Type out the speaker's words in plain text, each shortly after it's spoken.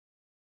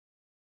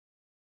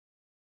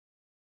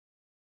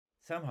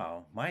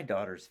Somehow, my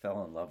daughters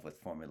fell in love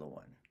with Formula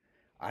One.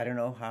 I don't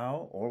know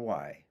how or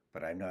why,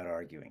 but I'm not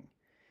arguing.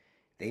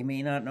 They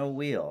may not know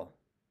wheel,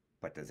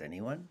 but does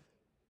anyone?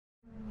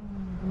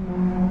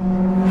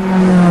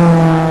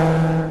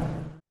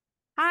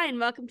 Hi, and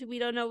welcome to We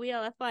Don't Know We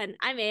All Have Fun.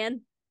 I'm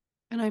Anne.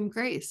 And I'm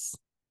Grace.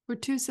 We're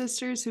two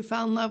sisters who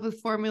fell in love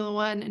with Formula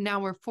One, and now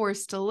we're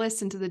forced to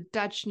listen to the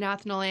Dutch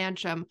national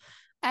anthem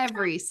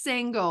every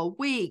single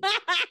week.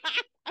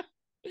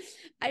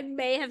 I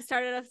may have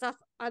started us off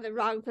on the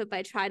wrong foot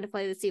by trying to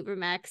play the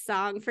Supermax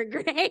song for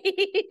Grace.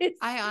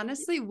 I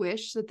honestly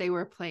wish that they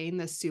were playing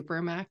the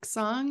Supermax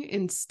song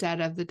instead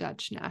of the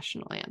Dutch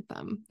national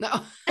anthem. No.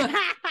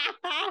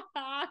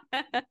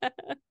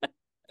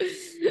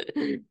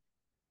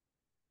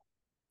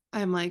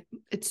 I'm like,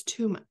 it's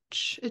too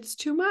much. It's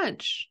too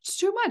much. It's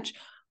too much.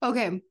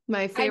 Okay,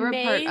 my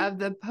favorite part of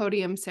the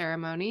podium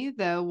ceremony,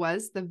 though,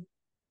 was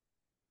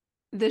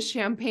the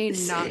champagne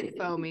not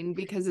foaming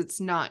because it's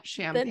not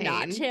champagne. The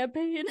not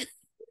champagne.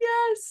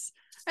 Yes.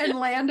 And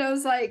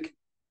Lando's like,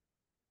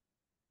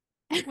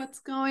 what's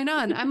going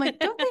on? I'm like,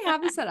 don't they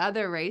have this at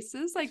other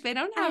races? Like, they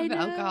don't have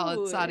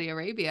alcohol in Saudi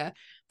Arabia,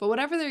 but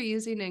whatever they're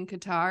using in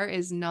Qatar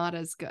is not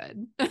as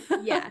good.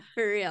 Yeah,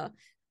 for real.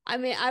 I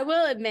mean, I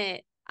will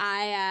admit,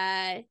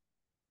 I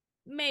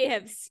may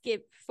have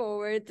skipped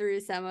forward through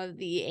some of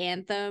the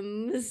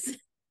anthems.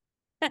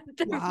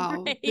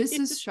 Wow, this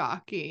is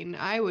shocking.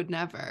 I would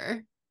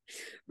never.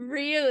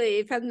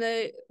 Really? From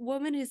the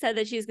woman who said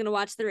that she's going to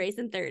watch the race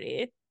in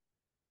 30.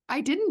 I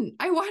didn't.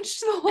 I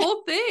watched the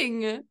whole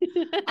thing.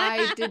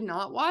 I did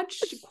not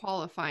watch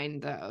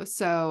qualifying though.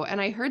 So, and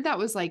I heard that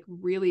was like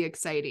really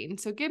exciting.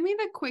 So give me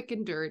the quick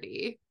and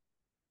dirty.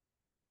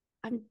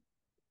 I'm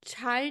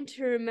trying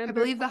to remember.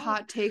 I believe the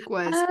hot take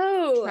was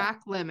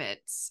track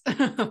limits.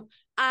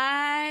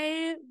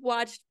 I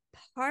watched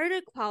part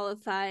of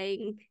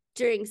qualifying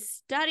during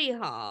study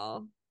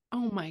hall.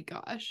 Oh my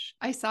gosh.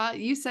 I saw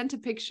you sent a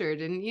picture,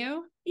 didn't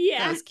you?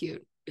 Yeah. That was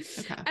cute.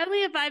 Okay. I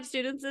only have 5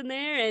 students in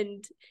there,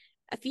 and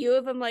a few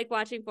of them like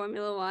watching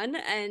Formula One,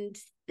 and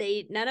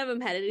none of them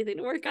had anything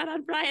to work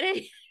on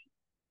Friday.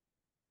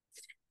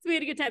 So we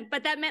had a good time.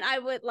 But that meant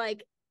I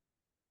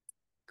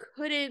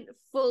couldn't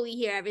fully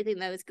hear everything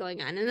that was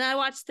going on. And then I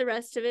watched the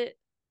rest of it.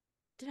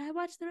 Did I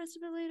watch the rest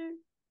of it later?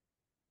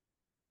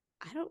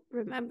 I don't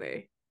remember.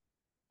 It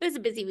was a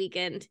busy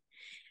weekend.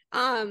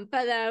 But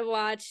then I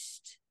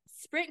watched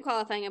sprint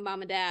qualifying at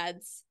Mom and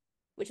Dad's,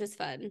 which was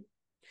fun.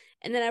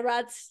 And then I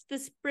watched the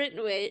sprint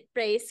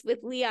race with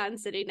Leon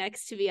sitting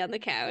next to me on the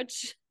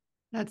couch.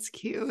 That's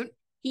cute.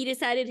 He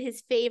decided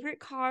his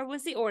favorite car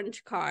was the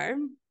orange car.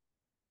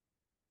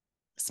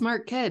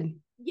 Smart kid.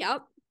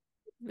 Yep.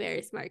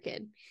 Very smart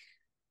kid.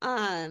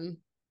 It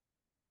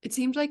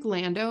seemed like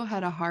Lando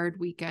had a hard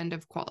weekend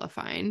of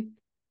qualifying.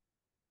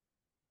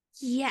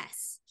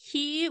 Yes.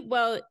 He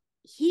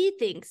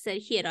thinks that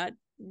he had a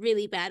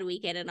really bad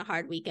weekend and a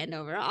hard weekend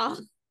overall.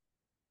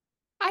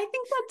 I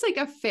think that's like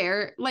a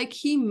fair, like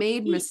he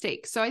made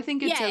mistakes. So I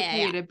think it's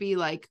okay to be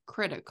like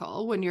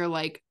critical when you're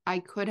like,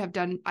 I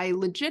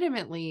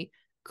legitimately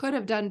could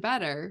have done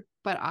better,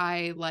 but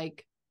I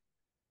like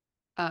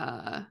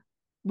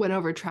went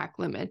over track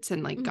limits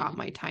and like got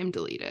my time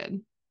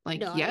deleted.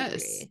 Like, no,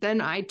 yes, then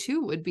I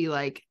too would be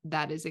like,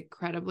 that is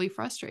incredibly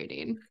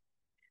frustrating.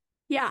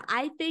 Yeah,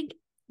 I think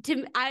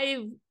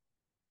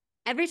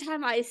every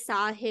time I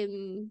saw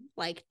him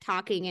like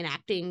talking and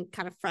acting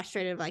kind of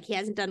frustrated, like he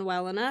hasn't done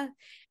well enough,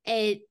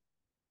 to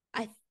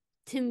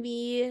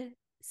me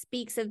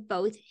speaks of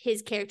both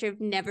his character of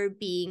never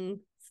being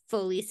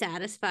fully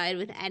satisfied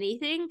with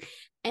anything,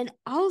 and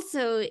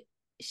also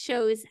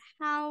shows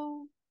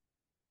how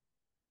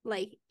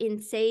like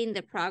insane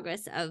the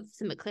progress of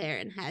the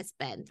McLaren has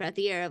been throughout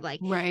the year. Of like,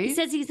 right? He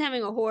says he's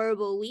having a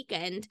horrible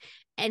weekend,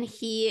 and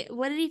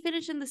what did he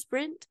finish in the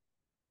sprint?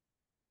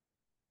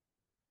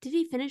 Did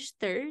he finish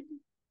 3rd?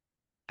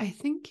 I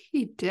think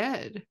he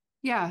did.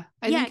 Yeah,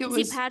 I think it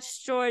was. He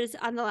patched George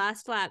on the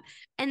last lap,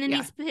 and then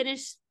he's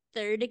finished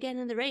 3rd again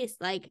in the race.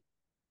 Like,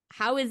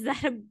 how is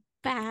that a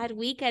bad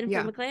weekend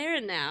for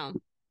McLaren now?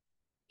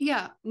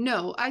 Yeah,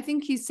 no, I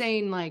think he's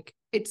saying like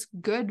it's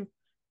good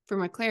for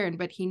McLaren,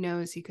 but he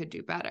knows he could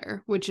do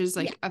better, which is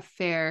like a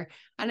fair.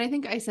 And I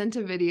think I sent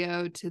a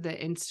video to the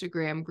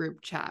Instagram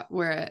group chat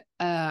where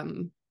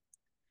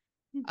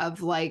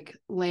of like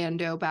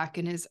Lando back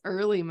in his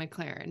early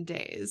McLaren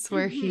days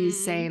where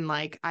he's saying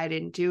like, I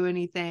didn't do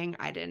anything,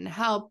 I didn't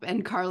help.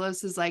 And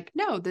Carlos is like,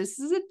 no, this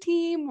is a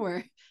team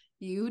where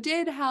you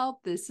did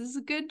help. This is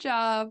a good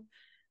job.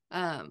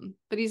 But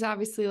he's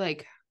obviously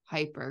like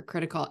hyper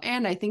critical.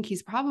 And I think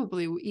he's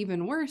probably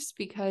even worse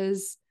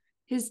because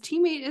his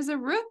teammate is a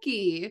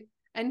rookie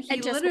and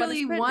he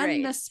literally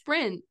won the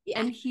sprint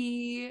and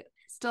he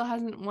still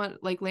hasn't won,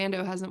 like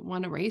Lando hasn't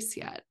won a race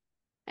yet.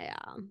 Yeah.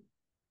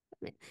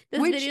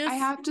 Which I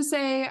have to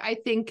say, I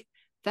think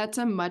that's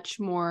a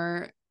much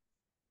more.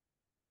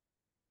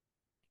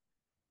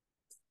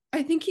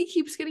 I think he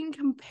keeps getting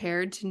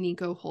compared to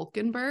Nico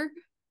Hulkenberg,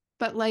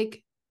 but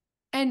like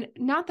And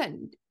not that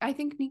I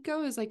think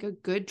Nico is like a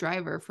good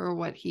driver for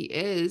what he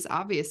is,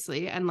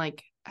 obviously, and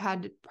like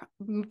had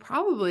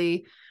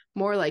probably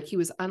more like he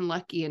was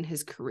unlucky in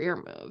his career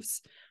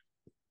moves,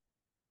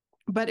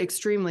 but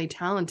extremely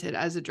talented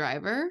as a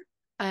driver.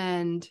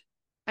 And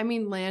I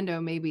mean,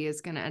 Lando maybe is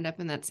going to end up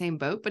in that same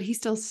boat, but he's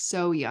still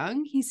so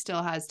young. He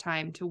still has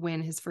time to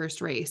win his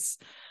first race.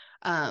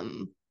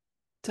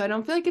 So I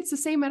don't feel like it's the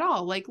same at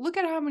all. Like, look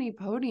at how many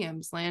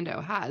podiums Lando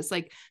has.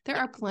 Like, there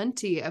are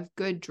plenty of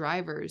good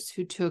drivers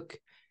who took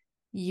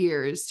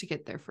years to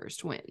get their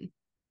first win.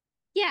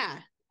 Yeah,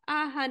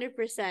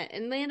 100%.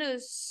 And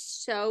Lando's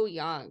so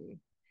young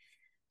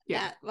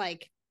that,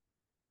 like,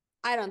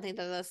 I don't think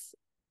that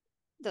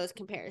those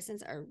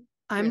comparisons are.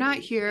 I'm really not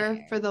here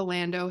fair. for the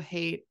Lando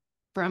hate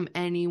from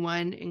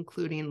anyone,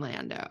 including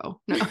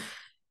Lando. No.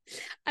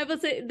 I will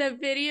say the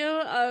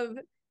video of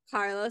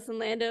Carlos and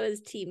Lando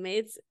as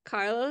teammates.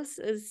 Carlos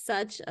is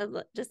such a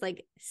just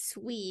like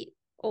sweet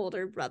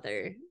older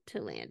brother to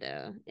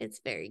Lando.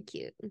 It's very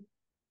cute.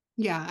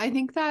 Yeah, I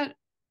think that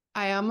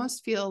I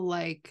almost feel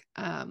like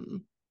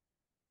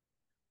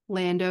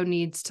Lando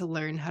needs to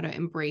learn how to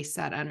embrace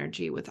that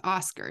energy with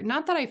Oscar.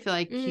 Not that I feel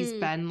like he's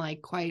been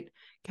like quite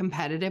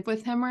competitive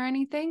with him or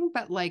anything,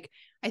 but like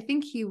I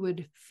think he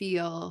would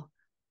feel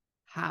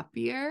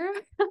happier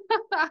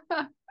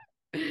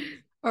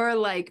or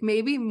like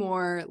maybe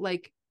more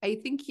like I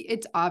think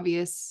it's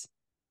obvious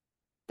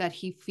that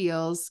he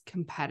feels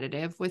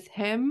competitive with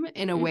him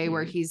in a way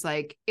where he's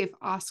like, if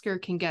Oscar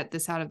can get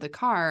this out of the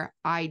car,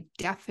 I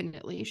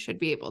definitely should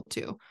be able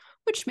to,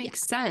 which makes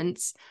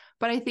sense.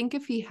 But I think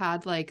if he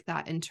had like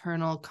that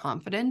internal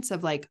confidence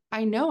of like,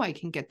 I know I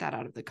can get that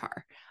out of the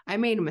car. I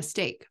made a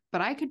mistake,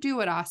 but I could do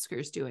what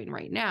Oscar's doing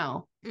right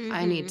now.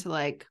 I need to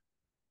like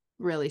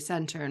really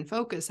center and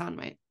focus on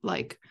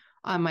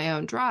my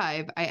own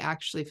drive. I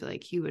actually feel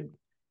like he would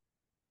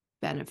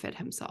benefit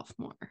himself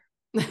more.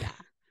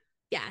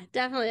 Yeah,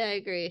 definitely. I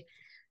agree.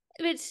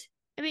 Which,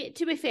 I mean,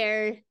 to be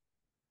fair,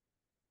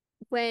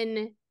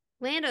 when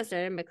Lando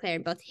started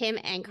McLaren, both him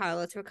and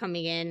Carlos were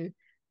coming in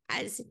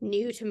as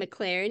new to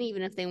McLaren,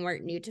 even if they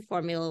weren't new to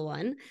Formula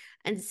One.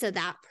 And so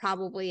that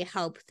probably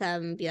helped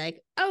them be like,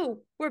 oh,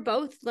 we're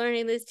both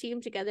learning this team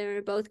together.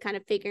 We're both kind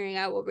of figuring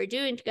out what we're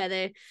doing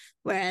together.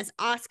 Whereas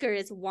Oscar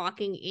is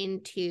walking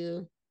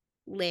into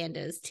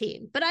Lando's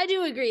team. But I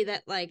do agree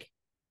that, like,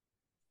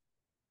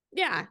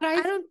 yeah,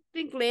 I don't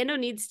think Lando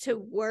needs to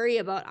worry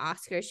about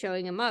Oscar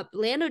showing him up.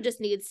 Lando just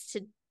needs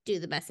to do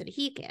the best that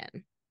he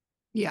can.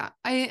 Yeah,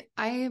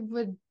 I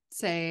would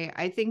say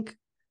I think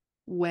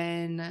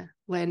when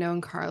Lando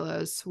and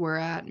Carlos were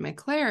at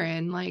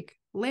McLaren, like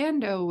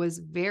Lando was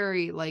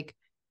very like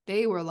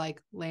they were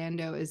like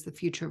Lando is the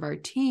future of our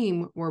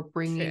team. We're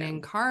bringing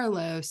in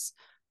Carlos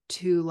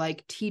to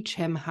like teach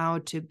him how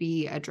to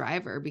be a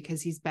driver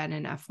because he's been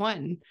in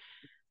F1.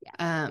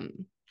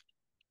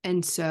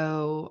 And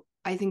so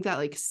I think that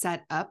like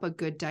set up a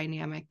good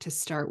dynamic to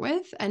start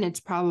with, and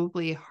it's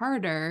probably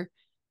harder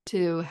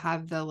to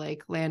have the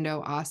like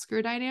Lando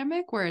Oscar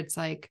dynamic where it's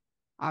like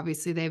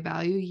obviously they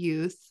value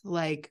youth,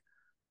 like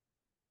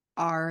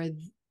are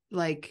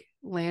like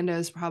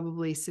Lando's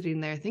probably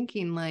sitting there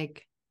thinking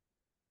like,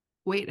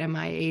 wait, am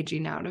I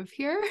aging out of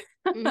here?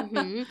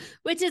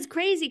 Which is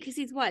crazy because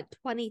he's what,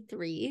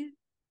 23?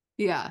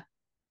 Yeah,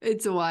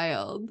 it's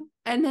wild.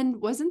 And then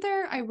wasn't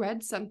there, I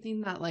read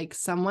something that like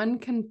someone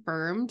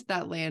confirmed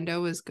that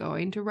Lando was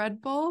going to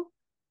Red Bull.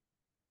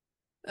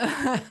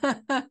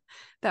 That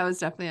was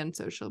definitely on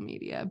social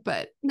media,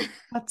 but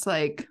that's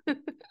like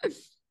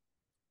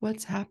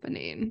what's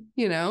happening,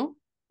 you know?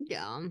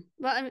 Yeah.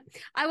 Well,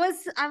 I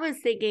was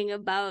thinking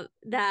about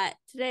that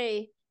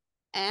today,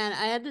 and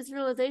I had this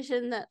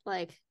realization that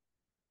like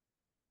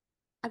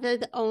I feel like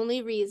the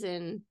only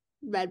reason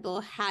Red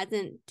Bull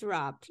hasn't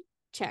dropped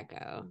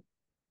Checo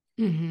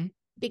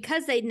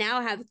because they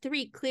now have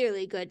 3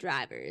 clearly good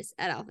drivers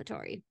at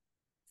AlphaTauri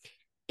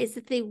is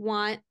that they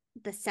want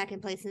the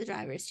second place in the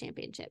drivers'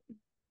 championship.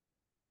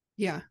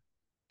 Yeah.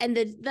 And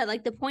that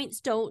like the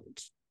points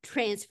don't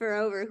transfer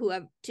over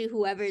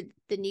whoever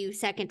the new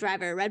second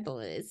driver at Red Bull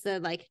is. So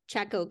like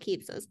Checo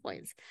keeps those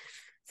points.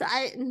 So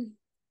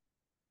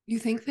you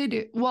think they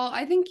do? Well,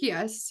 I think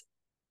yes.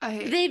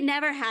 They've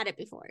never had it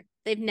before.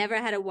 They've never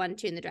had a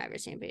 1-2 in the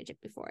drivers' championship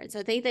before. And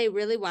so I think they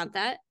really want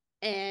that.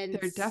 And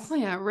they're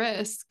definitely at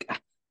risk.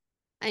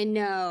 I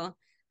know.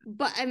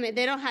 But I mean,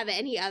 they don't have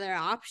any other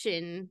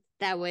option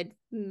that would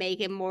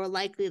make it more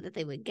likely that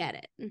they would get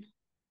it.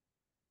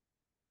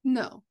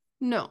 No,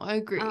 I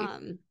agree.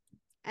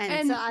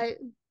 And so I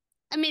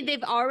mean,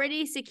 they've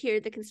already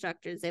secured the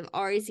constructors. They've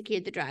already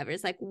secured the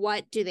drivers. Like,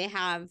 what do they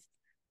have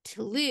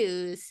to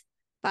lose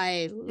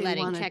by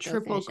letting Checo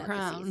triple finish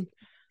crown?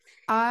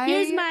 Out the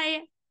season?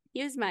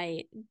 Here's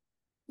my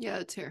yeah,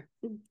 let's hear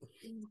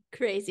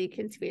crazy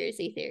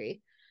conspiracy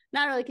theory.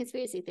 Not really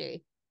conspiracy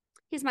theory.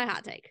 Here's my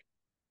hot take.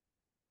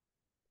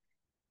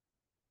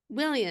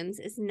 Williams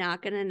is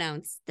not going to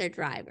announce their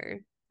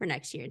driver for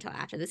next year until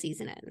after the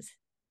season ends.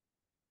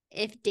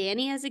 If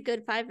Danny has a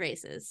good 5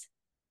 races,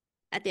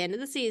 at the end of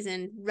the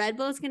season, Red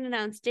Bull is going to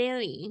announce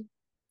Danny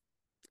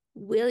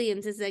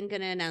Williams is then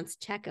going to announce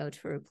Checo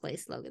to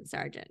replace Logan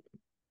Sargent.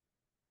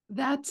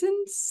 That's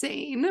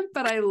insane,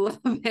 but I love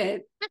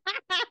it.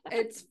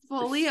 It's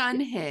fully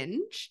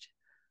unhinged.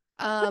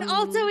 But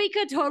also it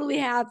could totally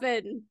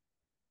happen.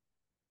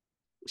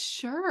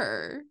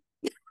 Sure.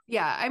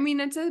 Yeah, I mean,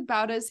 it's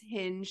about as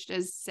hinged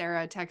as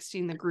Sarah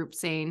texting the group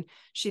saying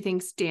she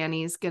thinks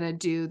Danny's gonna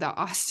do the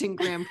Austin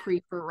Grand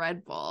Prix for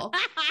Red Bull.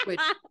 Which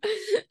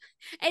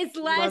it's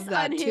less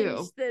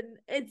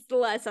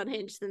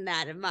unhinged than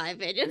that, in my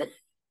opinion.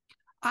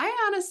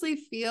 I honestly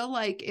feel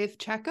like if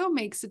Checo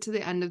makes it to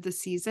the end of the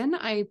season,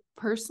 I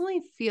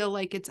personally feel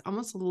like it's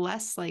almost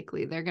less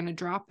likely they're gonna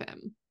drop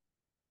him.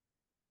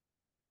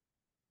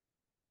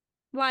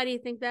 Why do you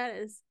think that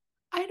is?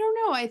 I don't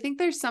know. I think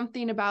there's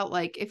something about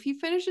like if he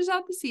finishes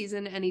out the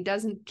season and he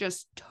doesn't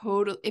just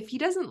if he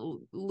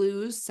doesn't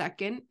lose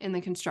second in the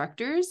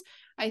constructors,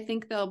 I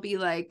think they'll be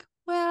like,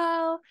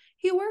 well,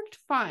 he worked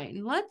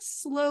fine.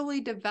 Let's slowly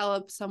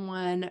develop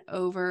someone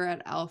over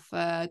at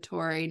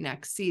AlphaTauri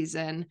next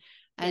season,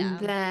 and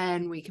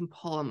then we can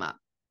pull him up.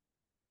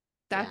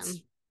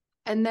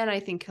 And then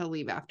I think he'll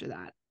leave after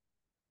that.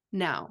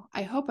 Now,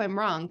 I hope I'm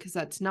wrong because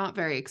that's not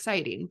very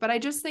exciting. But I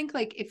just think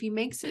like if he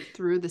makes it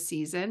through the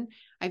season,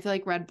 I feel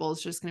like Red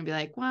Bull's just going to be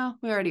like, well,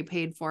 we already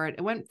paid for it.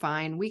 It went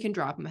fine. We can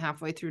drop him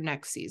halfway through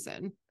next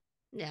season.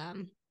 Yeah.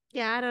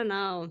 Yeah, I don't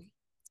know.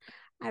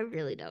 I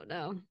really don't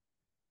know.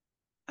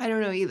 I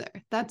don't know either.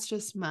 That's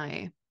just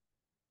my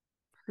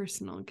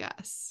personal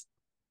guess.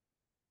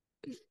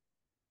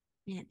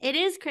 Man, it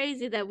is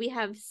crazy that we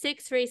have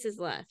 6 races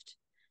left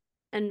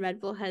and Red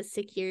Bull has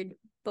secured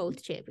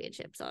both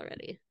championships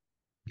already.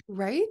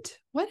 Right?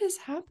 What is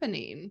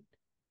happening?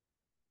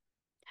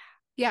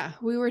 Yeah,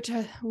 we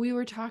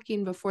were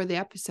talking before the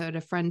episode.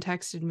 A friend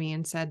texted me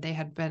and said they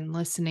had been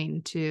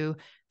listening to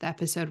the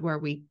episode where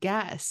we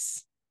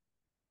guess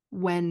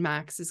when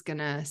Max is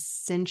gonna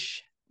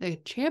cinch the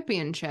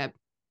championship.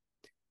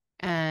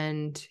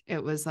 And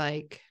it was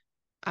like,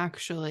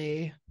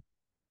 actually,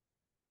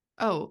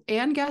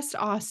 Anne guessed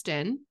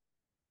Austin.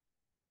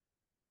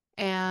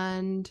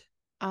 And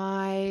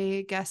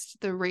I guessed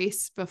the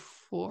race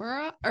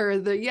before,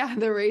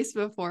 the race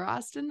before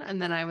Austin.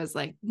 And then I was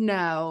like,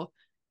 no,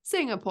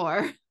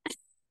 Singapore.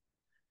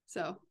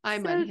 So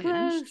I'm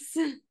unhinged.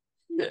 Close.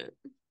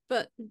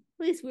 But at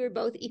least we were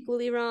both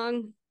equally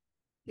wrong.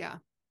 Yeah.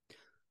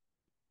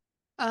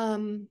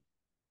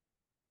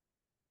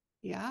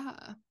 Yeah.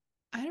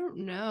 I don't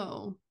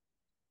know.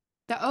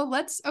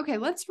 Let's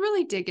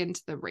really dig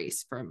into the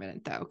race for a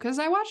minute though, because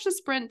I watched the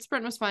sprint.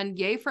 Sprint was fun.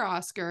 Yay for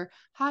Oscar.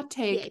 Hot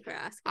take. Yay for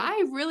Oscar.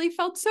 I really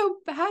felt so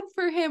bad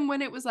for him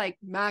when it was like,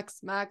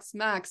 Max,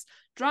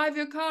 drive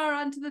your car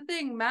onto the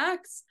thing,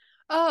 Max.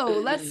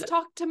 Oh, let's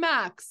talk to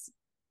Max.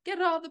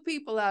 Get all the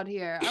people out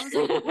here. I was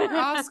like, poor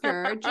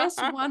Oscar just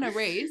won a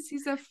race.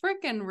 He's a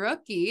freaking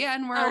rookie.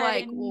 And we're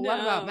like, well, what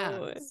about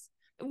Max?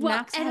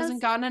 Max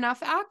hasn't gotten enough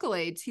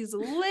accolades. He's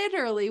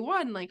literally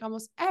won like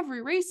almost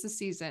every race this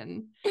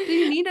season. Did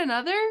he need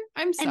another?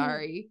 I'm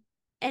sorry.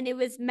 And it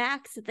was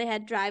Max that they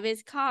had drive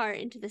his car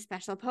into the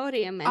special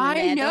podium. And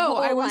I know.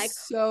 I was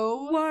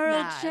so world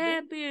mad.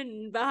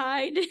 Champion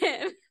behind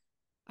him.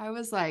 I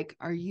was like,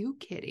 are you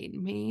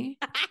kidding me?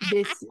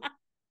 This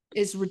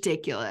is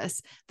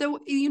ridiculous. The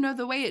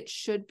way it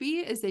should be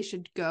is they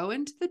should go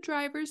into the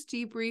driver's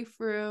debrief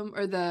room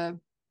or the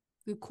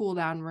cool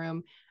down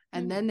room.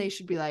 And then they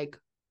should be like,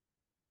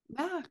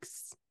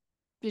 Max,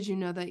 did you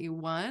know that you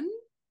won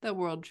the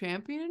world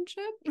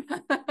championship?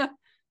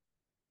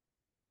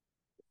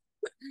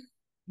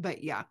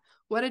 But yeah,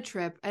 what a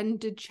trip. And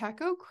did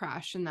Checo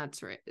crash in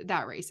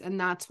that race? And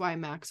that's why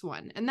Max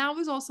won. And that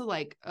was also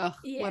like,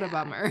 what a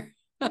bummer.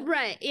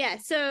 Right. Yeah.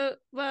 So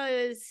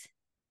was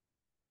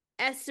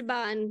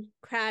Esteban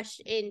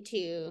crashed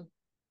into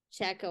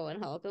Checo and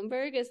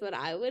Hulkenberg is what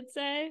I would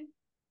say.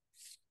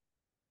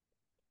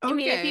 Okay. I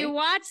mean, if you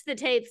watch the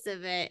tapes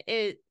of it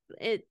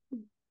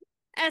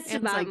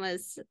Esteban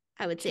was,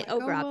 I would say,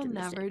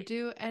 over-optimistic. Will never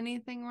do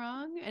anything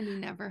wrong, and he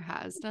never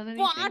has done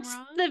anything wrong. Watch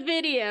the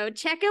video.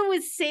 Checo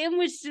was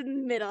sandwiched in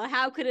the middle.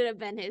 How could it have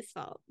been his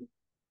fault?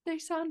 They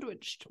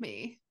sandwiched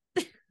me.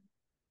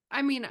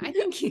 I mean, I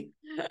think he...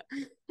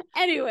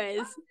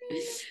 Anyways.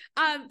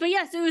 But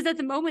yeah, so it was at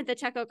the moment that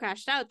Checo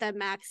crashed out that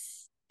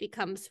Max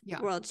becomes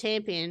world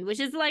champion,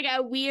 which is like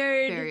a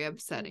weird... Very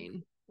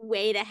upsetting.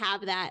 ...way to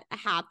have that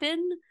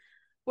happen,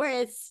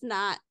 where it's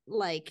not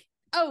like,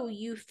 oh,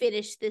 you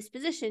finished this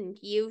position,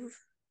 you've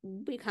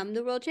become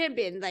the world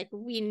champion. Like,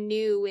 we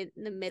knew in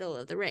the middle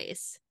of the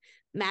race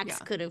Max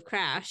could have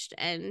crashed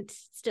and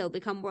still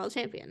become world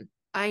champion.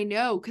 I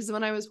know, because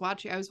when I was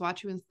watching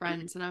with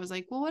friends and I was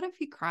like, well, what if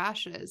he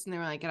crashes? And they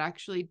were like, it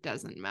actually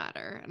doesn't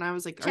matter. And I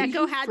was like,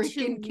 Checo had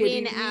to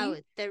win out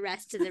the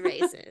rest of the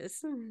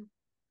races.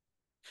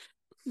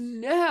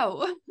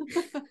 No.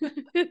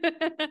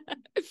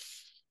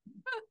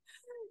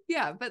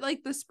 Yeah, but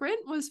like the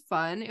sprint was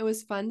fun. It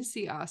was fun to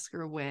see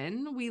Oscar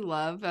win. We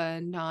love a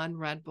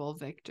non-Red Bull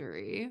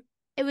victory.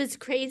 It was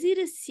crazy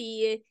to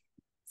see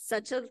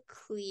such a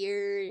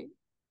clear,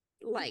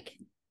 like,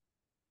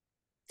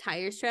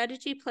 tire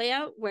strategy play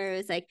out, where it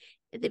was like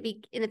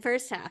in the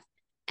first half,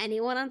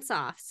 anyone on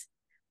softs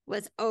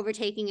was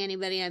overtaking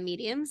anybody on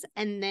mediums,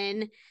 and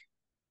then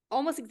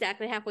almost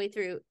exactly halfway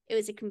through, it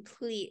was a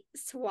complete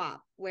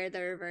swap where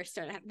the reverse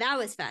started happening. That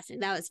was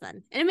fascinating. That was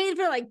fun, and it made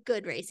for like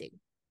good racing.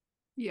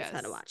 Yes,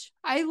 fun to watch.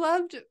 I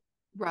loved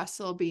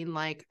Russell being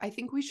like, I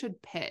think we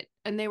should pit,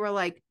 and they were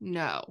like,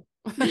 no.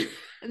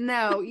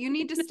 No, you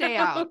need to stay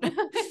out.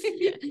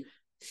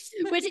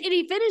 Which, and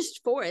he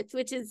finished 4th,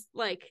 which is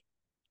like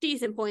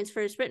decent points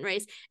for a sprint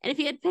race. And if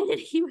he had pitted,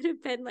 he would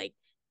have been like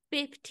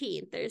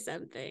 15th or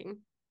something.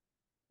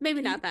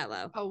 Maybe not that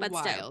low, but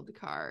wild still.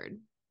 Card.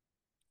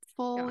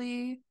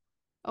 Fully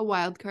a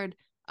wild card.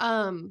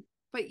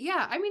 But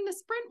yeah, I mean, the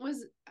sprint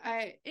was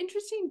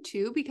interesting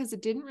too, because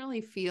it didn't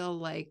really feel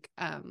like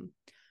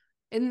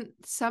and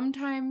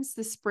sometimes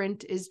the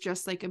sprint is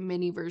just like a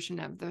mini version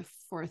of the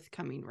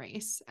forthcoming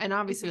race. And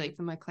obviously like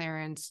the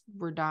McLarens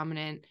were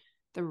dominant,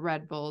 the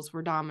Red Bulls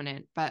were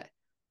dominant, but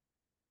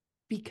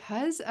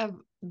because of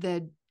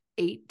the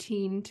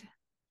 18th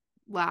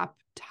lap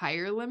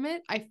tire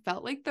limit, I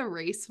felt like the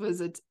race was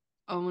its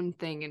own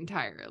thing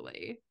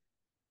entirely.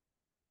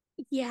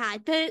 Yeah,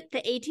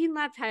 the 18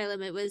 lap tire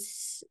limit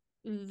was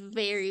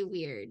very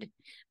weird.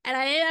 And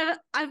I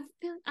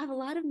have a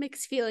lot of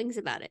mixed feelings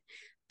about it,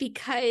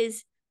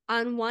 because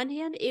on one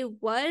hand, it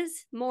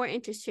was more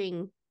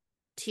interesting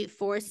to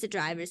force the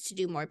drivers to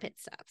do more pit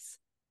stops.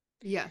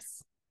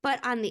 Yes.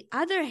 But on the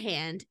other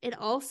hand, it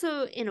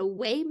also, in a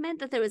way, meant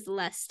that there was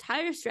less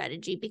tire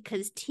strategy,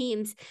 because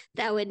teams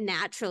that would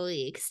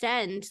naturally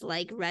extend,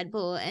 like Red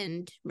Bull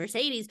and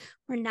Mercedes,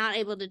 were not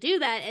able to do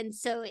that. And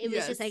so it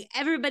was just like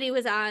everybody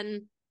was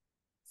on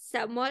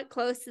somewhat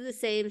close to the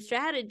same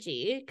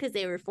strategy because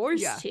they were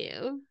forced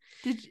to.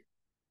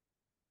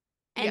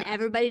 And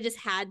everybody just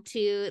had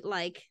to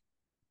like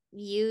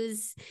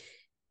use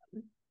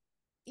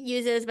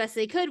it as best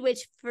they could,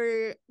 which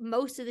for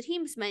most of the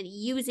teams meant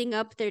using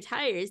up their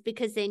tires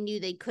because they knew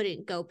they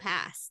couldn't go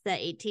past the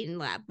 18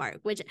 lap mark,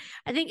 which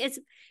I think is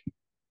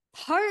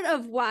part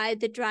of why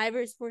the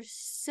drivers were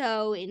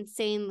so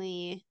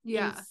insanely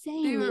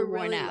they were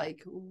worn really out.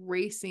 like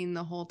racing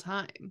the whole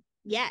time.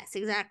 Yes,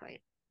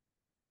 exactly.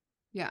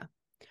 Yeah.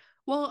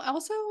 Well,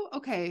 also,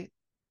 okay,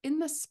 in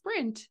the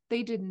sprint,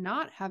 they did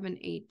not have an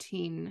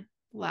 18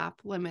 lap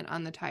limit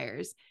on the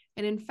tires.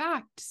 And in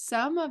fact,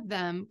 some of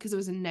them, because it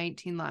was a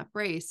 19 lap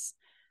race,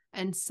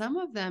 and some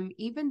of them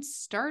even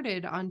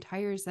started on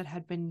tires that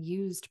had been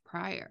used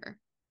prior.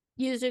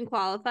 Used in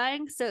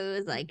qualifying. So it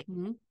was like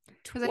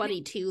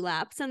 22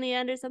 laps in the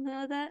end or something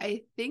like that.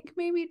 I think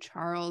maybe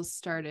Charles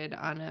started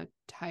on a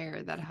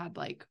tire that had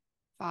like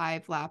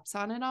 5 laps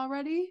on it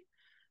already,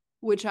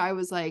 which I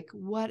was like,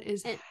 what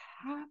is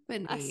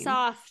happening? A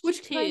soft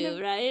too,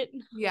 right?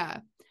 Yeah.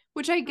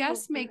 Which I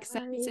guess makes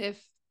sense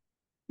if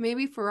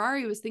maybe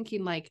Ferrari was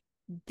thinking like,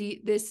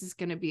 this is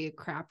going to be a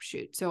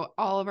crapshoot. So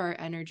all of our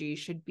energy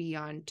should be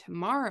on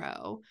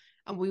tomorrow.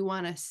 And we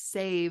want to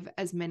save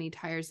as many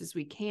tires as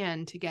we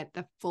can to get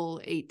the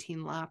full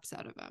 18 laps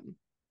out of them.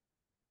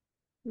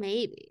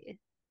 Maybe.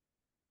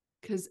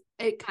 Because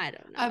I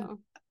don't know.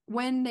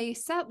 When they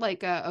set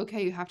like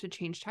okay, you have to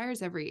change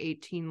tires every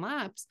 18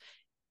 laps,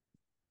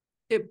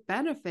 it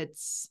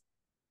benefits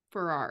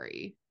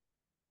Ferrari.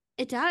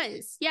 It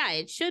does. Yeah,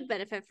 it should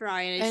benefit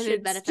Ferrari, and it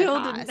should benefit still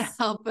Haas. Didn't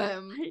help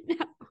him. I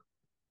know.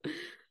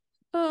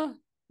 Oh.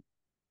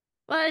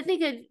 Well, I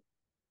think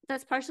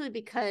that's partially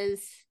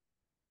because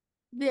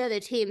the other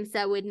teams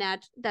that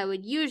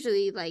would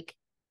usually like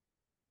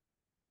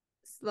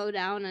slow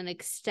down and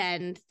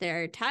extend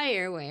their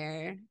tire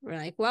wear were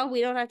like, well,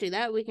 we don't have to do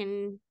that. We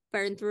can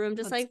burn through them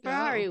just like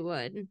Ferrari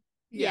would.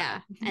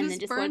 Yeah. And then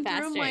just burn through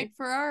them like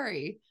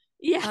Ferrari.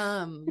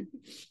 Yeah.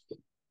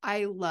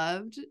 I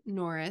loved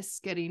Norris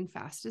getting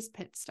fastest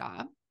pit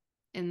stop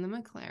in the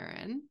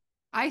McLaren.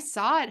 I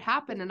saw it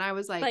happen and I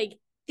was like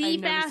the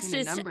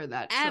fastest number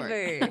that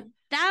ever. short.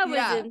 That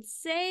was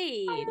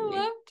insane. I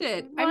loved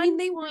it. I mean,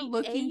 they were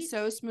looking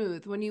so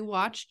smooth when you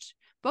watched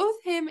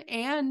both him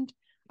and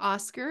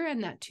Oscar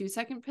and that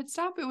 2-second pit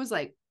stop. It was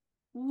like,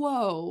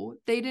 whoa,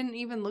 they didn't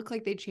even look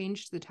like they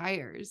changed the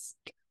tires.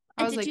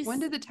 I was like, when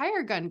did the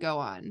tire gun go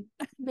on?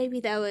 Maybe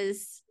that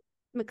was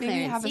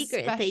McLaren's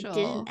secret. They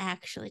didn't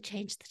actually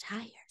change the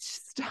tires.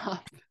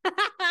 Stop.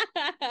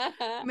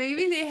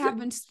 Maybe they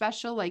have a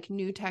special like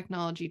new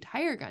technology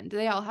tire gun. Do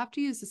they all have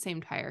to use the same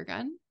tire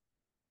gun?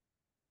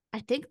 I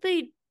think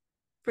they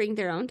bring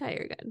their own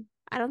tire gun.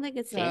 I don't think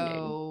it's standard.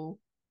 So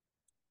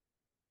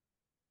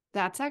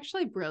that's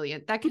actually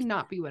brilliant. That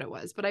cannot be what it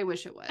was, but I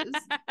wish it was.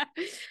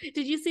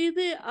 Did you see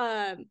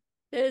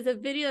there's a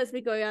video that's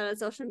been going on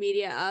social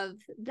media of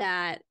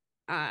that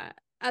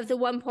of the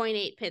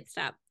 1.8 pit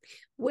stop,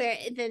 where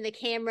then the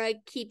camera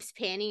keeps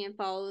panning and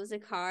follows a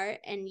car,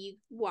 and you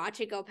watch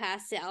it go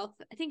past the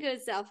I think it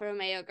was the Alfa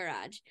Romeo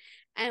garage,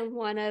 and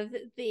one of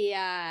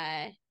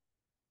the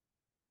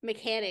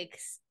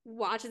mechanics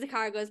watches the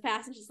car, goes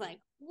past, and just like,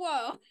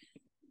 whoa.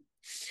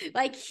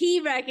 Like he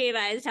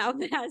recognized how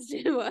fast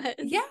it was.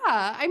 Yeah,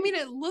 I mean,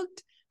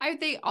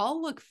 they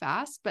all look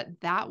fast, but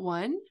that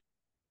one,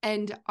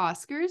 And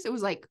Oscars, it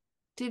was like,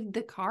 did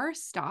the car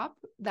stop?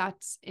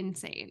 That's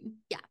insane.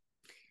 Yeah.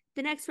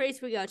 The next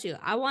race we go to,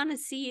 I want to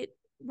see it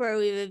where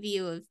we have a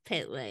view of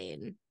pit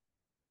lane.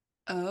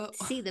 Oh,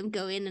 see them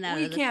go in and out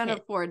we of the can't pit.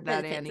 afford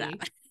that, Annie.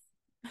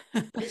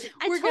 I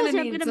We're told gonna you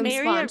I'm need gonna some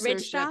marry a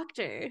rich sponsorship.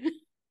 doctor.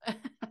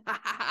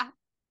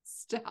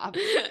 Stop.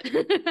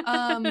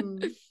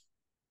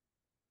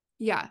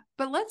 Yeah,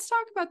 but let's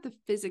talk about the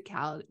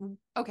physicality.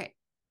 Okay,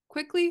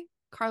 quickly,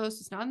 Carlos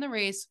is not in the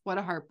race. What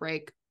a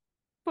heartbreak.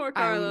 Poor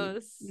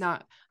Carlos.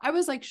 I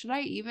was like, should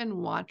I even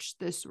watch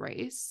this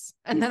race?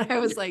 And then I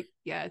was like,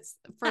 yes,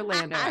 for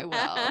Lando, I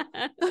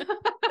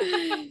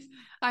will.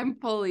 I'm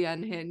fully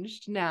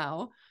unhinged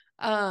now.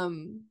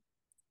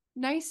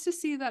 Nice to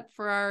see that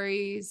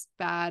Ferrari's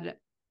bad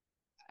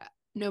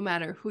no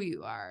matter who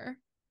you are.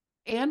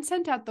 And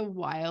sent out the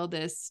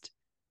wildest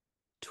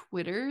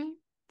Twitter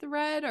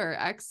thread or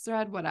X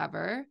thread,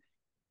 whatever.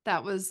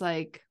 That was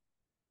like,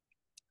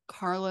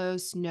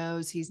 Carlos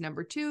knows he's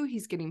number 2.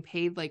 He's getting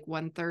paid like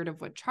 1/3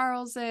 of what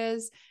Charles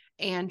is,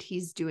 and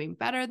he's doing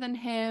better than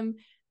him.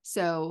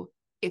 So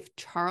if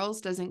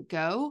Charles doesn't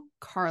go,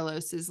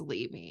 Carlos is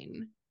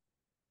leaving.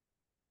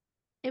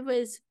 It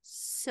was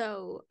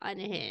and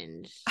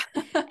unhinged.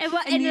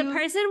 And the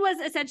person was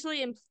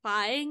essentially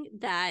implying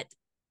that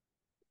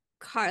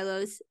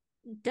Carlos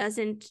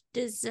doesn't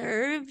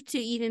deserve to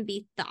even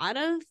be thought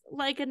of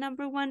like a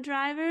number 1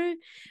 driver.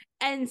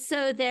 And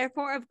so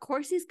therefore, of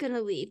course, he's going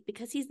to leave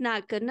because he's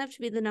not good enough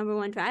to be the number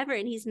 1 driver,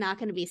 and he's not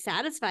going to be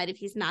satisfied if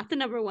he's not the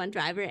number 1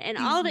 driver. And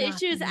He's all the not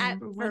issues the at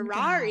number one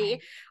Ferrari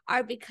guy.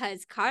 are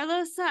because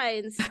Carlos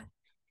Sainz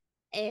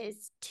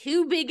is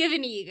too big of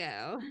an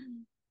ego.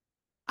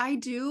 I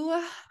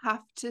do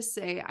have to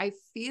say, I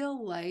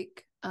feel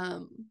like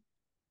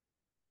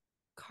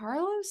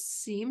Carlos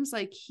seems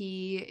like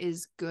he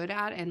is good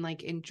at and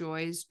like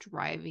enjoys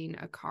driving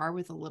a car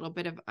with a little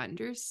bit of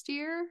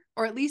understeer,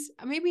 or at least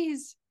maybe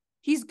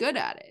he's good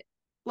at it.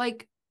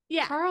 Like,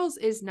 Yeah. Charles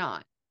is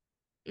not.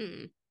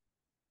 Mm.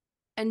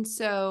 And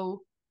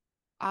so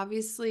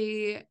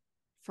obviously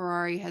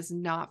Ferrari has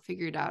not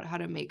figured out how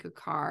to make a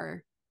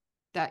car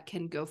that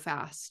can go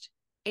fast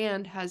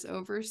and has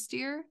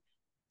oversteer.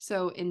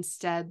 So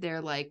instead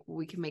they're like, well,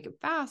 we can make it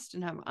fast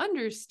and have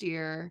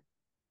understeer.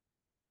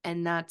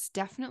 And that's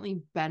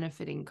definitely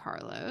benefiting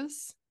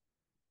Carlos.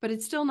 But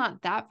it's still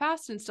not that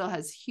fast and still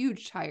has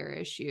huge tire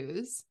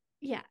issues.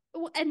 Yeah.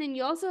 And then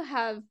you also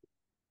have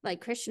like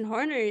Christian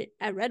Horner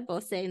at Red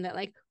Bull saying that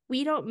like,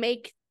 we don't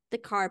make the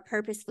car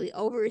purposefully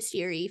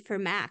oversteery for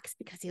Max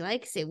because he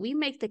likes it. We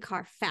make the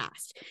car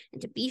fast.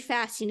 And to be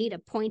fast, you need a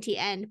pointy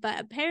end. But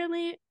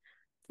apparently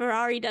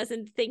Ferrari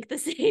doesn't think the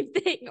same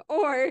thing,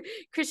 or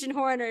Christian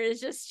Horner is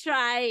just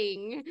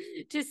trying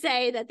to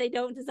say that they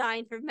don't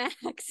design for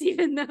Max,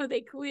 even though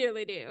they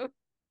clearly do.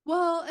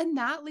 Well, and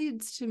that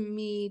leads to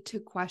me to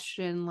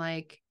question,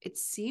 like, it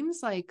seems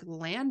like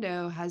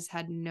Lando has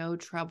had no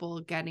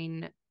trouble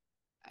getting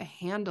a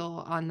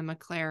handle on the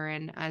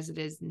McLaren as it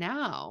is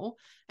now.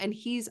 And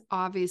he's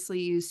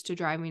obviously used to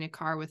driving a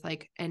car with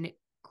like an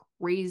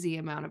crazy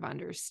amount of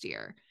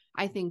understeer.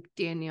 I think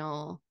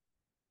Daniel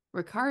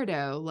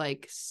Ricciardo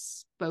like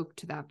spoke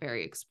to that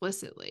very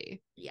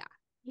explicitly. Yeah,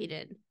 he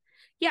did.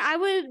 Yeah, I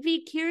would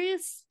be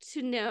curious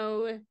to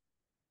know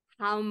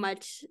how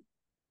much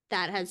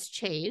that has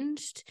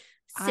changed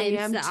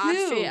since the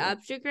Austria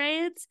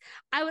upgrades.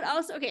 I would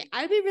also,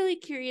 I'd be really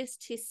curious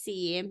to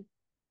see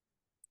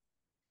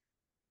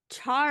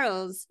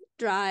Charles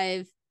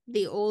drive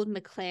the old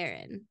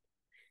McLaren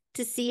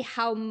to see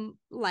how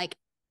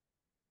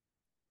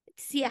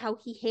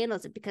he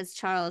handles it, because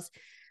Charles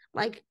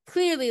like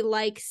clearly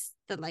likes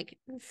the like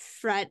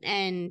front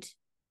end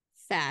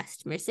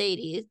fast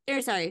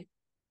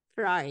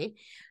Ferrari.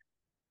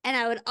 And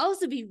I would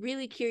also be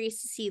really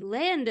curious to see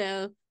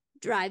Lando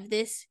drive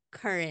this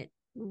current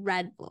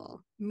Red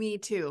Bull. Me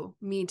too.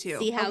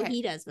 See how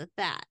he does with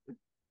that.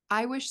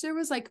 I wish there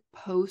was like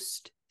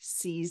post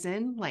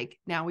season, like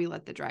now we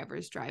let the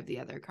drivers drive the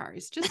other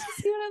cars just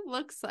to see what it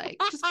looks like.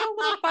 Just for a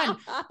little fun,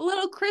 a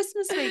little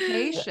Christmas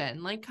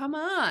vacation. Like, come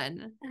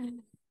on.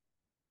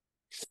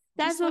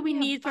 That's what we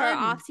need for our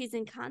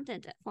off-season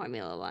content at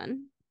Formula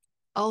One.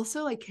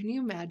 Also, like, can you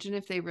imagine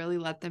if they really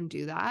let them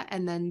do that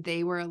and then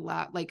they were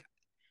allowed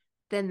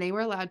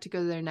to go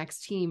to their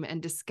next team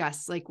and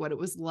discuss like what it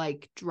was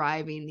like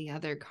driving the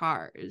other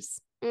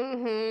cars.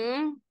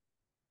 Mm-hmm.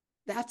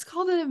 That's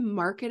called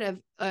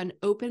an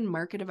open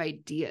market of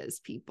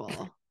ideas,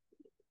 people.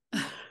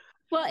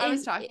 Well, I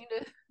was talking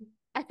to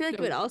I feel like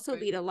it would also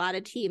lead a lot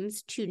of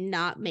teams to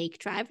not make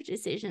driver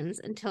decisions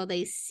until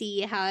they see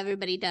how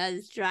everybody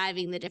does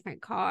driving the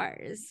different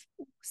cars.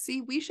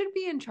 See, we should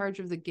be in charge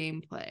of the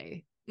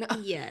gameplay. No.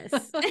 Yes.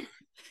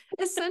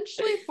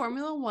 Essentially,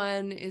 Formula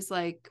One is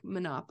like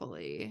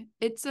Monopoly.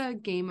 It's a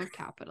game of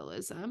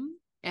capitalism,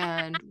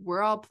 and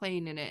we're all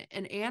playing in it.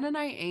 And Anne and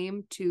I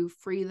aim to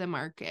free the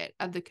market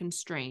of the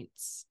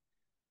constraints.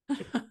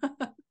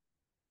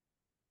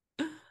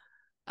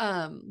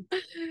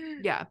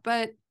 Yeah,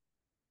 but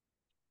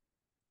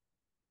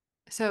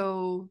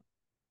so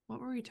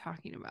what were we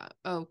talking about?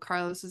 Oh,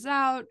 Carlos is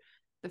out.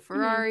 The Mm-hmm.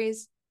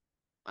 Ferraris.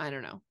 I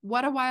don't know.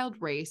 What a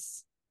wild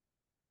race.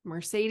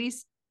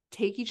 Mercedes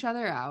take each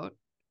other out.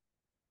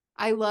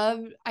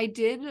 I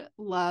did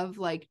love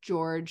like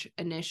George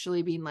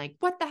initially being like,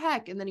 what the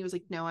heck? And then he was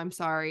like, no, I'm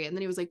sorry. And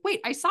then he was like, wait,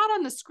 I saw it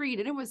on the screen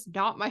and it was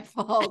not my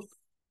fault.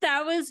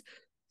 That was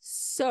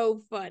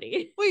so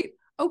funny. Wait,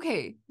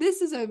 okay.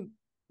 This is a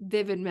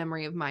vivid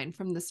memory of mine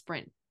from the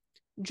sprint.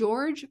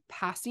 George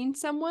passing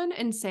someone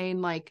and saying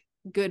like,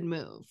 good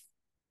move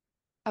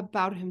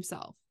about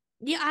himself.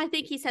 Yeah, I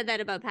think he said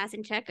that about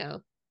passing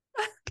Checo.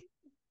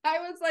 I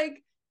was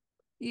like,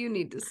 you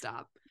need to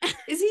stop.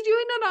 Is he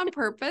doing it on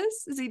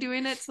purpose? Is he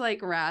doing it to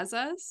like razz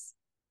us?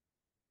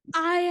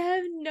 I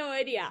have no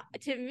idea.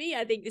 To me,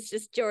 I think it's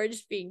just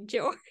George being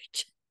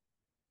George.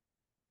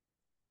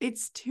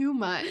 It's too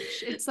much.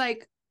 It's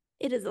like,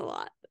 it is a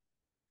lot.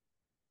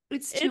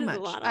 It's too much.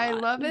 I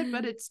love it,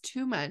 but Mm-hmm. it's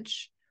too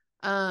much.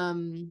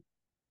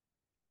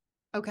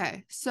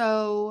 Okay,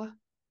 so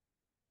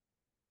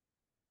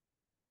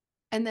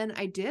and then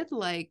I did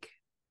like,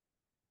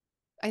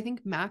 I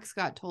think Max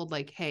got told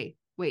like, hey,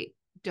 wait,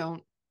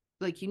 don't,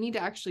 like, you need to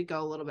actually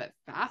go a little bit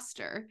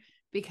faster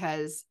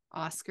because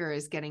Oscar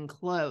is getting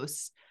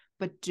close,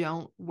 but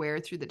don't wear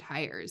through the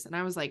tires. And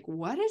I was like,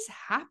 what is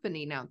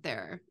happening out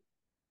there?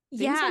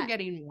 Things are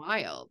getting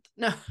wild.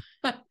 No.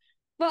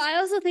 Well, I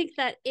also think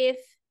that if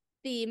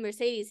the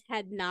Mercedes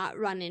had not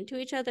run into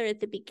each other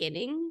at the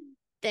beginning,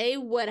 they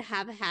would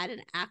have had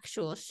an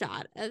actual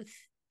shot of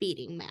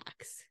beating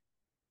Max.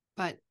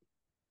 But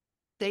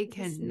they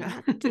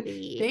cannot.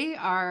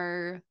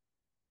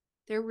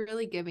 They're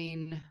really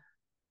giving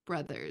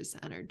brothers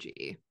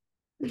energy.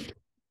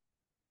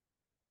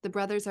 The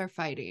brothers are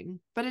fighting,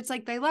 but it's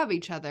like they love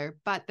each other,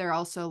 but they're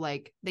also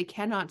like, they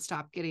cannot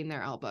stop getting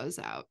their elbows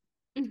out.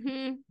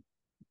 Mm-hmm.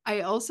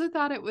 I also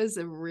thought it was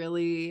a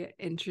really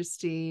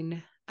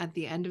interesting at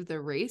the end of the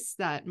race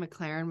that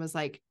McLaren was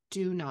like,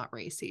 do not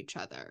race each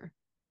other.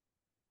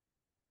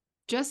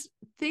 Just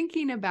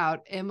thinking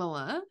about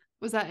Imola.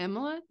 Was that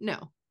Imola?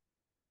 No.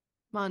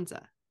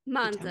 Monza.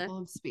 The Temple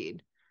of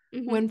Speed.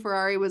 Mm-hmm. When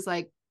Ferrari was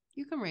like,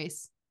 you can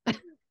race.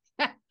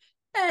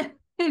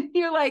 And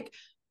you're like,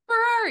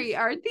 Ferrari,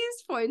 aren't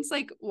these points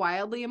like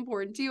wildly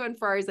important to you? And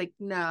Ferrari's like,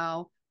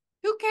 no.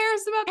 Who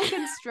cares about the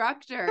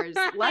constructors?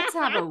 Let's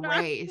have a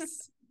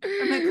race.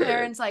 And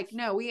McLaren's like,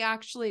 no, we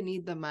actually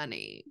need the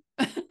money.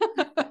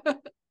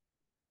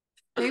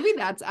 Maybe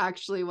that's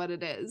actually what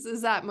it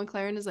is that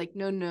McLaren is like,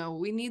 no,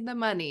 we need the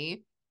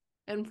money.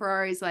 And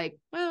Ferrari's like,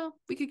 well,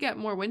 we could get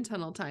more wind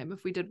tunnel time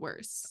if we did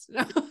worse.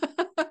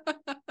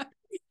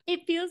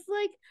 It feels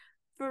like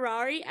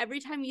Ferrari, every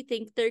time you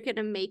think they're going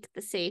to make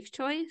the safe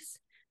choice,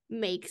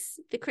 makes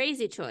the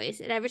crazy choice.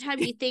 And every time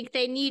you think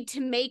they need to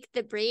make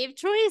the brave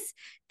choice,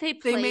 they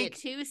play it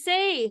too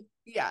safe.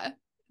 Yeah.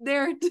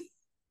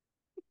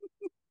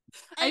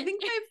 I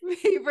think my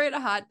favorite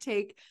hot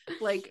take,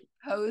 like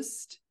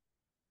post,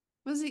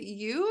 was it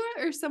you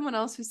or someone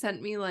else who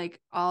sent me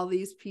like all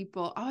these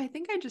people? Oh, I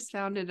think I just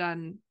found it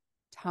on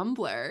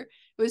Tumblr.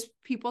 It was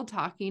people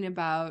talking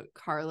about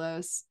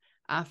Carlos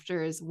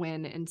after his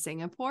win in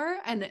Singapore,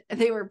 and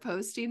they were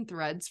posting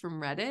threads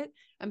from Reddit,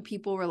 and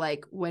people were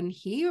like, when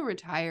he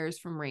retires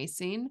from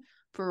racing,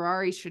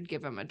 Ferrari should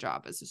give him a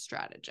job as a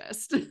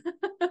strategist.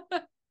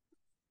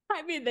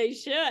 I mean, they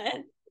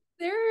should.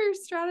 Their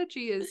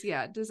strategy is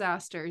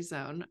disaster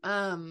zone.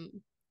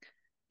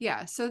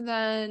 So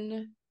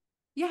then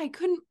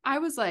I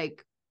was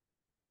like,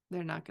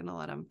 they're not gonna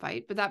let him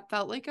fight, but that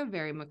felt like a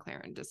very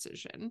McLaren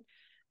decision.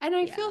 And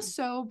I feel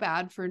so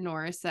bad for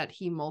Norris that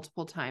he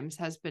multiple times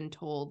has been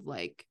told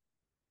like,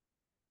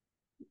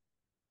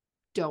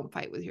 don't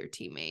fight with your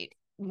teammate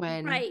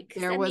when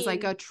there was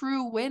like a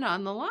true win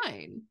on the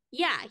line.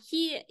 Yeah,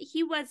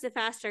 he was the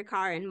faster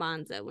car in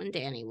Monza when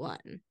Danny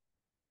won.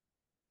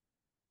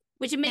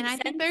 Which it makes sense.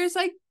 I think there's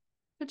like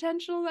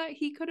potential that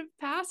he could have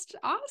passed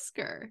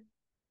Oscar.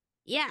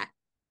 Yeah.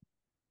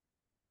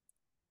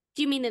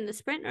 Do you mean in the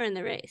sprint or in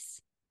the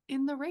race?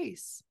 In the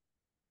race.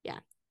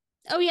 Yeah.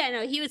 Oh, yeah,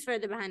 no, he was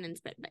further behind in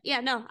sprint. But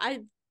yeah, no, I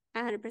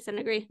 100%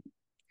 agree.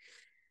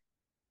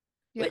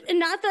 Yeah. But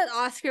not that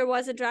Oscar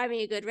wasn't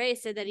driving a good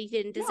race or that he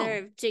didn't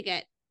deserve to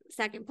get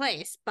second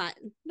place, but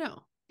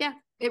no. Yeah.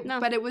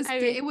 But it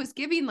was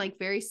giving like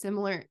very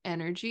similar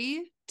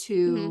energy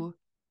to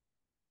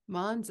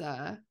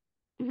Monza.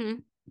 Mm-hmm.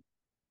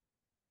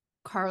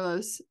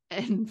 Carlos,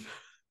 and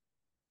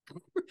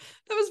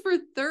that was for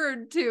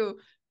third too.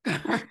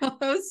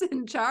 Carlos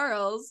and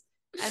Charles,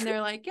 and they're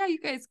like, yeah, you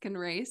guys can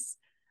race,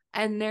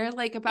 and they're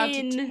like about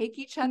to take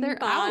each other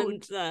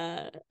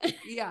Monza. out.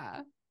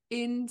 Yeah,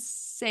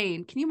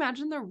 insane. Can you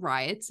imagine the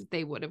riots if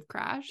they would have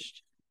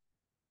crashed?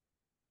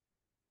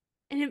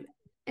 And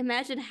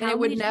imagine how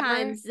many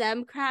times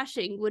them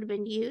crashing would have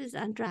been used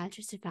on Drive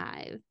to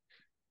Survive.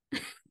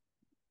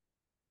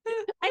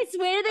 I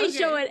swear they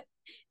show it.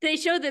 They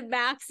show the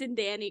Max and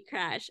Danny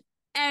crash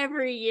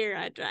every year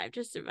on Drive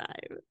to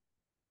Survive.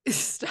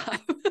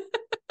 Stop.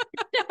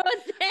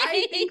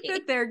 I think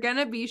that they're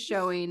gonna be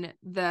showing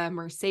the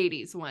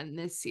Mercedes one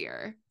this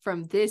year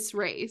from this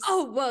race.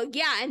 Oh, well,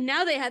 yeah. And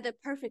now they had the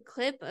perfect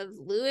clip of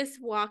Lewis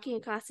walking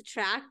across the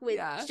track with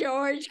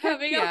George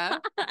coming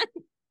up.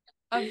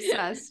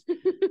 Obsessed.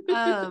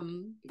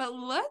 But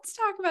let's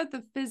talk about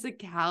the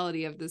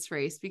physicality of this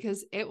race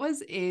because it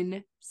was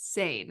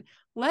insane.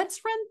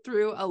 Let's run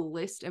through a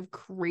list of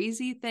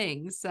crazy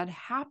things that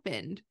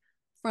happened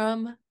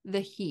from the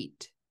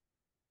heat.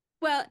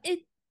 Well,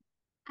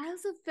 I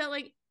also felt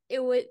like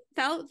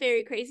felt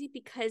very crazy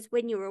because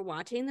when you were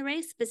watching the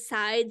race,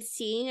 besides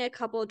seeing a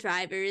couple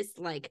drivers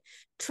like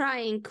try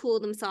and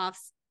cool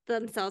themselves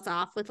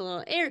off with a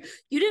little air,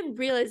 you didn't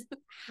realize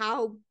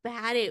how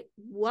bad it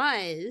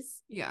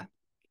was. Yeah.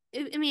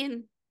 I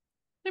mean,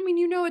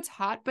 it's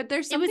hot, but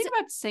there's something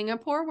about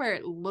Singapore where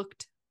it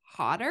looked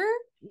hotter.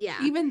 Yeah.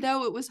 Even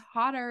though it was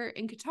hotter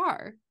in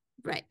Qatar.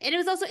 Right. And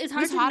it's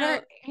hard to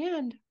hotter know,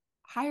 and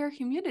higher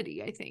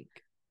humidity, I think.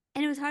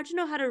 And it was hard to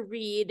know how to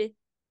read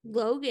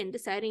Logan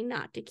deciding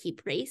not to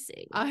keep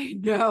racing. I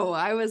know.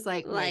 I was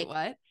like, wait,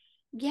 what?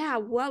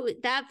 Yeah,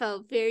 that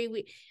felt very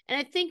weird. And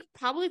I think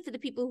probably for the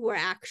people who were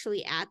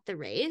actually at the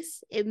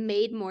race, it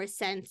made more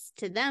sense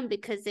to them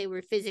because they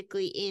were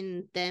physically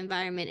in the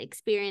environment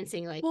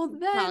experiencing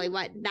probably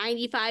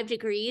 95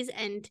 degrees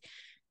and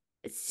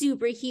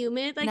super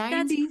humid. Like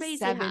that's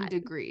crazy hot. 97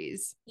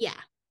 degrees. Yeah.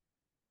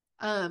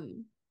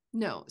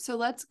 No. So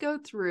let's go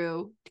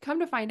through.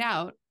 Come to find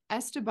out,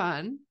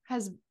 Esteban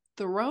has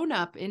thrown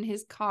up in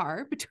his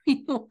car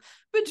between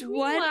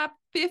lap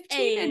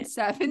 15 and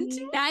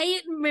 17.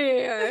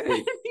 Nightmare.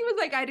 He was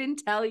like, I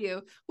didn't tell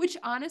you, which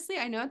honestly,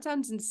 I know it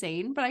sounds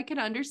insane, but I can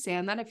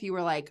understand that if you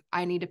were like,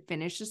 I need to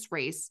finish this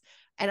race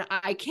and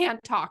I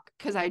can't talk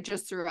because I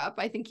just threw up.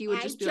 I think you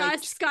would just be like, I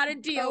just gotta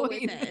deal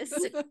with this.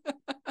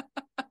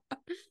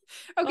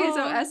 Okay,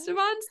 so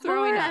Esteban's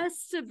throwing up.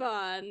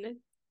 Esteban.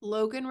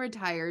 Logan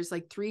retires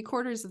like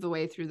 3/4 of the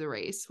way through the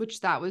race, which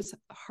that was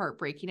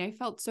heartbreaking. I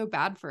felt so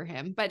bad for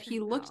him, but he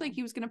looked like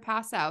he was going to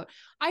pass out.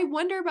 I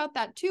wonder about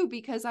that too,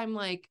 because I'm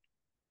like,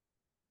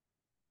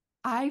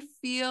 I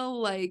feel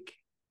like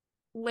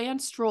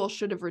Lance Stroll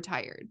should have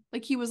retired.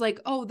 Like he was like,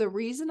 oh, the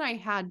reason I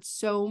had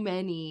so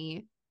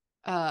many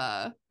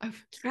track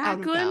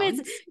limits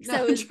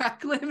was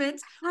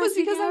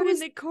because I was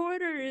in the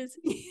corners.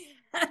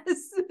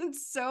 Yes,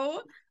 it's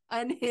so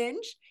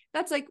unhinged.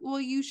 That's like, well,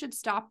 you should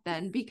stop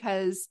then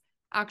because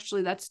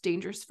actually that's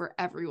dangerous for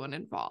everyone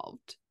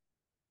involved.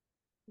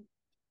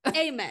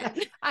 Amen.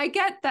 I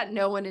get that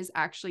no one is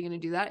actually going to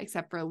do that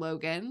except for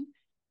Logan,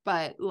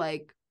 but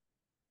like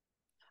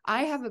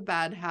I have a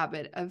bad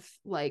habit of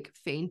like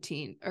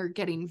fainting or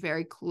getting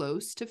very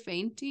close to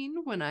fainting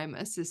when I'm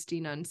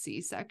assisting on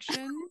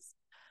C-sections.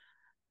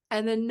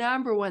 And the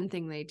number one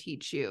thing they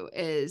teach you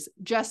is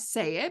just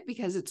say it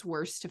because it's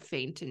worse to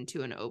faint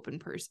into an open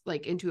person,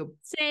 like into a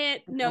say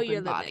it, know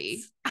your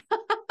body.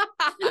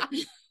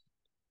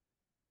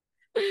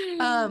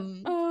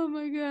 Oh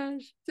my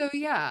gosh. So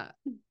yeah,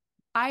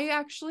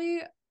 I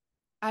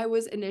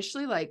was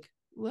initially like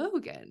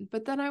Logan,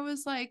 but then I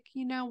was like,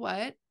 you know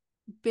what?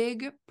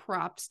 Big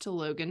props to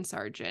Logan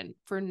Sargent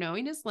for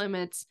knowing his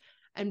limits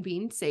and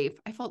being safe.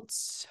 I felt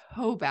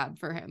so bad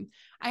for him.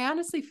 I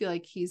honestly feel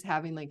like he's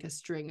having like a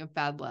string of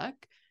bad luck.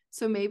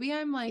 So maybe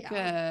I'm like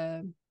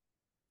a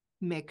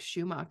Mick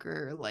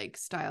Schumacher like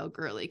style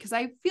girly because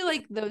I feel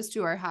like those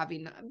two are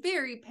having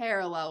very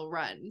parallel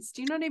runs.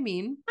 Do you know what I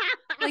mean?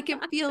 Like it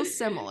feels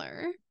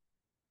similar.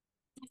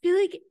 I feel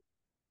like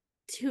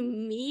to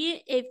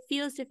me it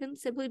feels different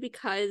simply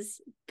because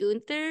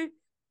Gunther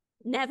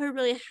never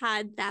really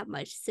had that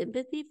much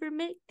sympathy for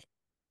Mick.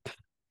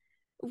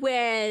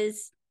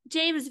 Whereas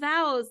James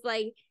Vowles,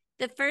 like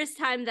the first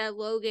time that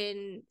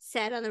Logan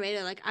said on the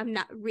radio, like, I'm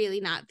not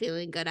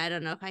feeling good. I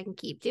don't know if I can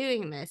keep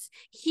doing this.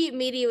 He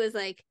immediately was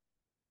like,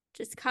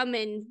 just come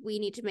in. We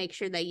need to make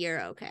sure that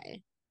you're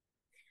okay.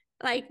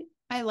 Like,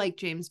 I like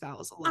James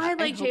Vowles a lot. I hope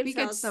James he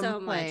gets some so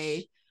play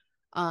much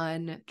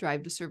on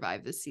Drive to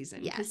Survive this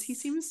season because he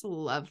seems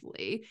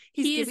lovely.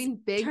 He's giving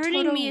big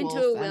turning Toto me Wolff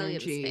into a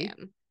Williams energy.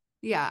 Fan.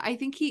 Yeah, I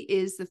think he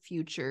is the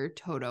future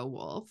Toto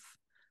Wolff.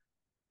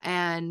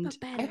 And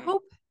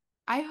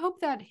I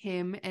hope that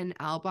him and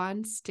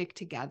Albon stick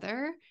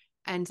together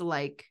and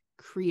like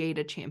create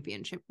a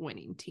championship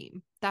winning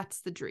team.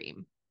 That's the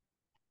dream.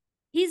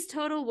 He's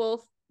Toto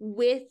Wolff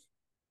with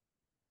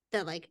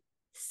the like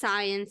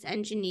science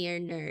engineer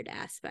nerd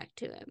aspect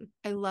to him.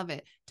 I love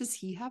it. Does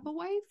he have a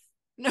wife?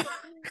 No.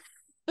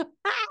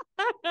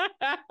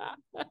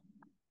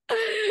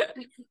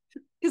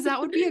 Because that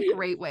would be a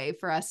great way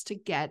for us to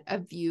get a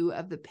view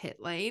of the pit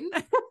lane.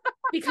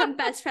 Become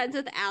best friends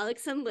with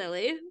Alex and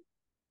Lily.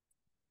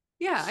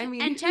 Yeah, I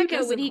mean, and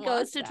Checo when he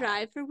goes to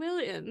drive for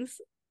Williams.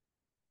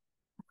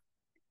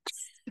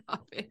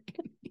 Stop it.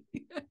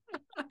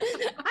 I'm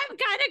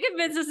kind of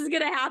convinced this is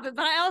going to happen,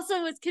 but I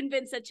also was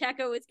convinced that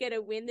Checo was going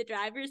to win the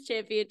Drivers'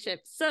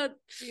 Championship. So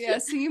yeah,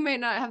 so you may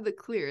not have the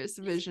clearest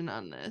vision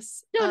on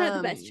this. Don't have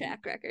the best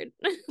track record.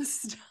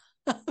 Stop.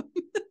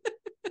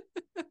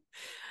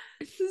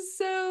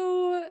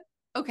 So,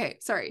 okay,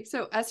 sorry.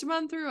 So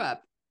Esteban threw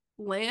up.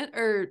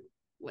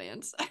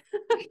 Lance.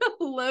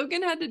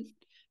 Logan had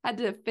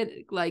to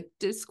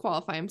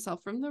disqualify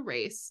himself from the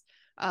race.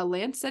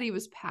 Lance said he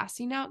was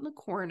passing out in the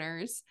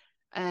corners,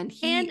 and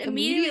he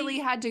immediately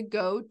had to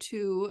go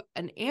to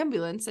an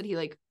ambulance that he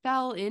like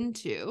fell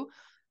into.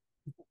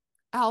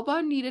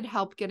 Albon needed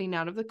help getting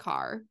out of the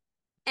car,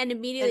 and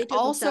immediately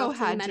took himself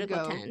to the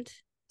medical tent.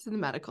 To the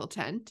medical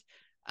tent.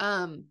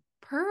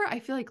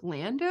 I feel like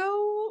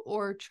Lando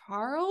or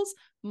Charles,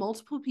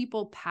 multiple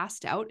people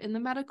passed out in the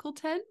medical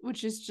tent,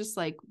 which is just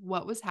like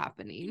what was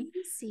happening.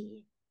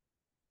 Crazy.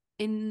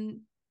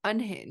 In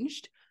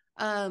Unhinged.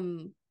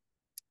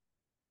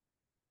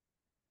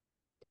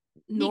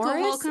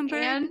 Norris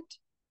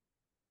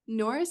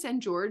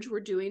and George were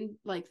doing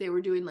like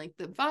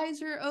the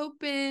visor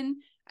open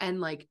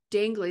and like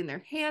dangling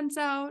their hands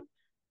out.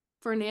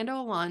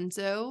 Fernando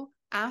Alonso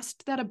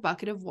asked that a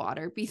bucket of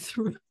water be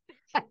thrown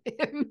at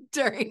him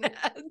during a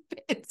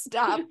pit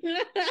stop.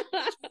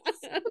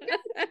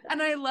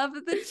 And I love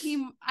that the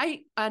team,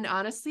 and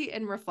honestly,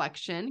 in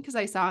reflection, because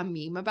I saw a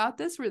meme about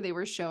this where they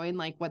were showing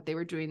like what they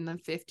were doing in the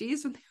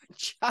 50s when they would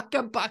chuck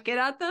a bucket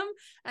at them.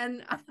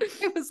 And I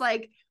was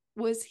like,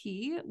 was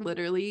he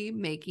literally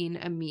making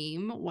a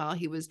meme while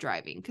he was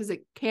driving? Because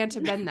it can't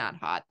have been that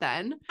hot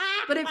then.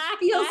 But it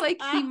feels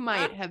like he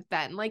might have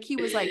been. Like he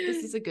was like,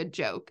 this is a good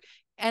joke.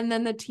 And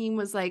then the team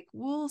was like,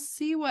 we'll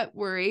see what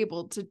we're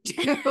able to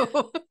do.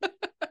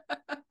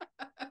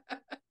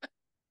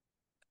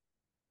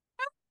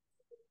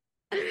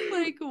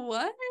 Like,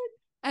 what?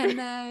 And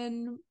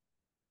then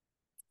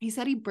he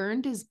said he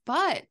burned his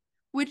butt,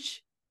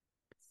 which,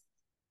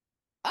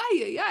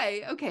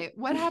 okay,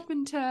 what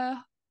happened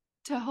to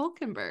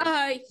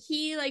Hülkenberg?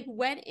 He like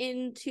went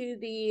into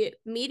the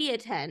media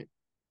tent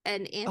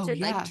and answered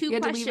like 2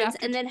 questions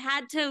and then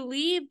had to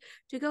leave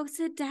to go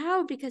sit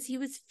down because he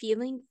was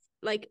feeling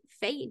like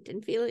faint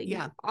and feeling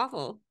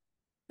awful.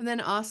 And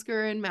then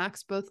Oscar and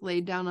Max both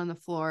laid down on the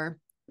floor.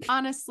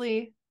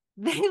 Honestly,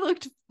 they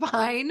looked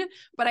fine,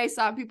 but I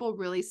saw people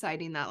really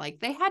citing that like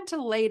they had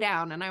to lay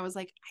down, and I was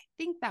like, I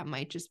think that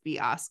might just be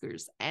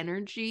Oscar's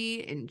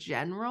energy in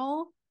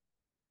general.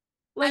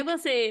 Like, I will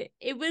say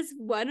it was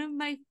one of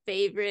my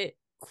favorite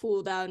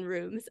cool down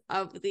rooms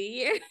of the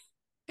year.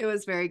 It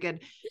was very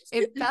good.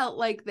 It felt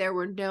like there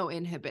were no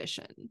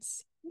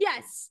inhibitions.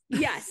 Yes.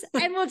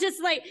 And we'll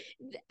just like,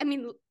 I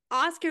mean,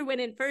 Oscar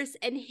went in first,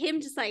 and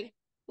him just like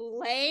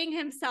laying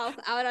himself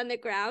out on the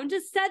ground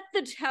just set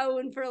the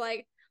tone for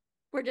like,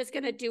 we're just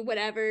gonna do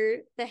whatever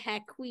the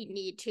heck we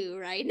need to,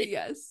 right?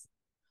 Yes.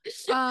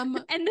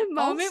 And the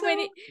moment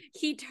when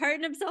he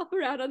turned himself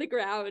around on the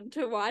ground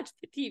to watch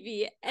the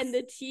TV, and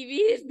the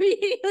TV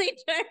immediately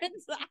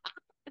turns off,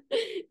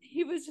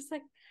 he was just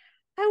like,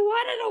 I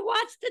wanted to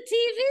watch the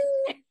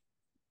TV.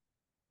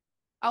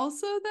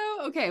 Also, though,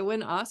 okay,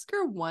 when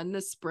Oscar won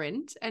the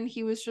sprint and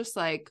he was just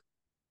like,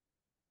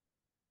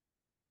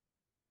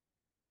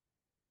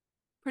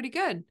 pretty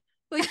good.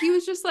 Like, he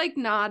was just like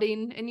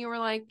nodding, and you were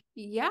like,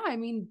 yeah, I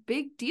mean,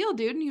 big deal,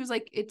 dude. And he was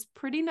like, it's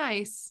pretty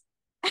nice.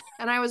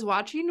 And I was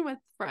watching with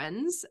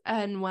friends,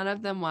 and one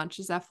of them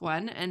watches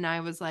F1, and I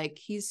was like,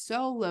 he's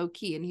so low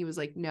key. And he was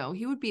like, no,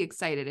 he would be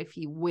excited if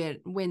he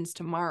wins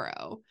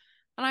tomorrow.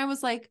 And I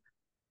was like,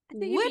 I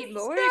think he'd be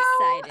more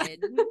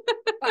excited.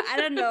 But I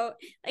don't know.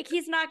 Like,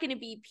 he's not going to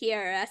be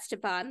Pierre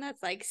Esteban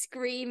that's like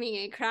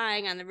screaming and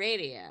crying on the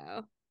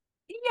radio.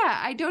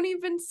 Yeah, I don't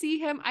even see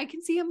him. I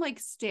can see him like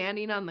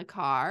standing on the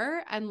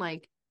car and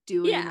like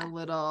doing a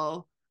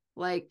little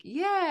like,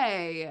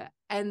 yay.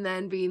 And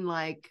then being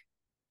like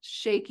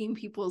shaking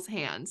people's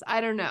hands. I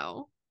don't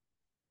know.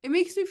 It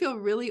makes me feel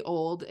really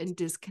old and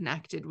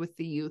disconnected with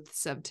the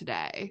youths of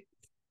today.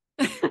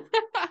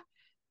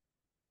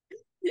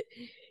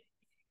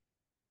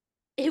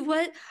 It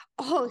was,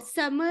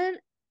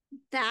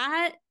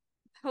 that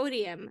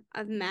podium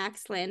of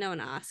Max, Lando,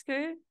 and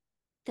Oscar,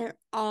 they're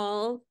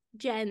all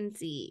Gen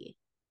Z.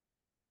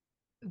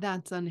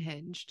 That's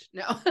unhinged.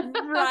 No.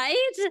 Right?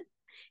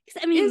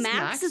 I mean,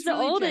 Max is the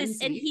really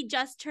oldest, and he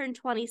just turned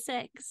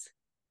 26.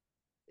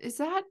 Is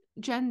that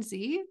Gen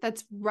Z?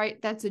 That's right.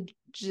 That's a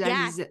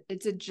Gen Z.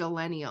 It's a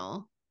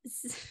Gillennial.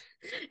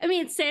 I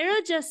mean,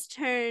 Sarah just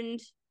turned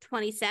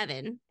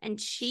 27,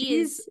 and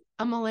she's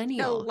a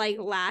millennial. The like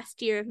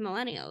last year of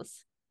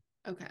millennials.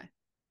 Okay.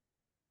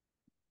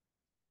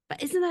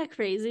 But isn't that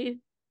crazy?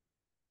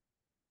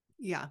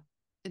 Yeah,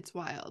 it's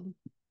wild.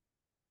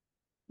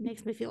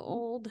 Makes me feel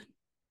old.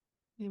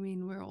 I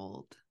mean, we're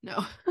old.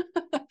 No.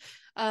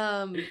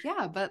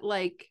 Yeah, but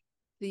like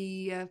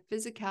the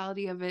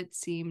physicality of it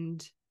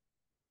seemed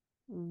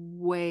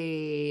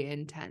way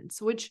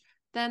intense, which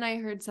then I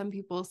heard some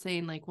people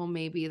saying like, well,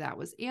 maybe that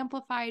was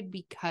amplified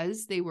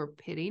because they were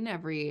pitting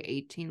every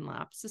 18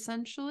 laps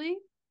essentially.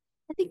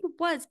 I think it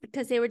was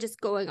because they were just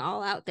going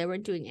all out. They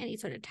weren't doing any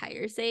sort of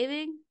tire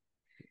saving.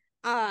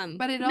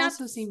 But it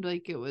also seemed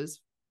like it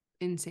was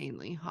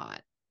insanely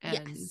hot.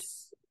 And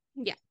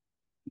yeah.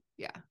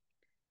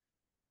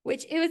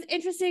 Which it was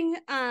interesting.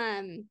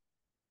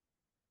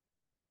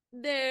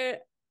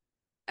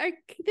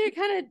 they're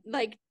kind of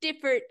like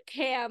different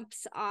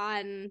camps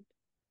on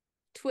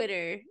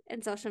Twitter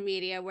and social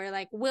media, where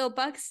like Will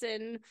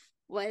Buxton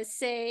was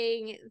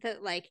saying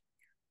that like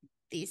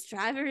these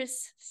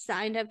drivers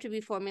signed up to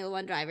be Formula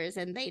One drivers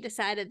and they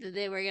decided that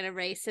they were going to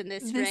race in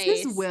this race.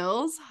 This is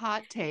Will's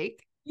hot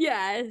take.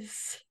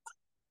 Yes.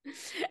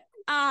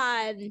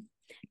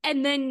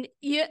 And then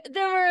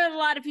there were a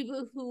lot of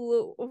people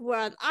who were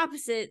on the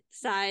opposite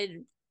side,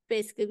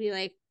 basically be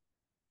like,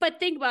 but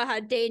think about how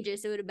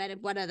dangerous it would have been if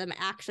one of them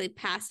actually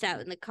passed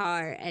out in the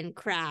car and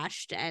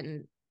crashed.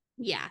 And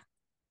yeah.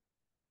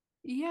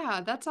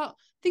 Yeah, that's all.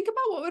 Think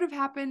about what would have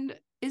happened.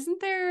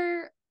 Isn't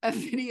there a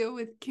video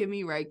with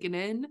Kimi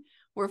Räikkönen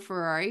where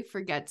Ferrari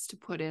forgets to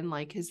put in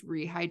like his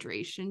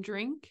rehydration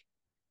drink?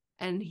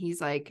 And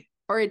he's like,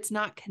 or it's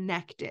not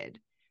connected.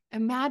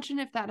 Imagine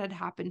if that had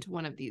happened to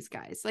one of these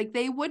guys. Like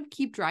they would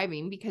keep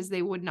driving because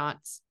they would not.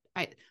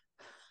 I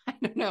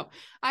don't know.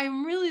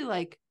 I'm really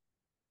like.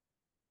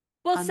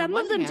 Well, some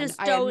of them just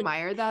don't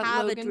admire that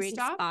have Logan a drinks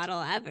stopped. bottle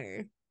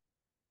ever.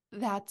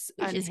 That's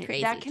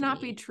crazy. That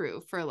cannot be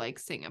true for like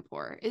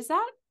Singapore. Is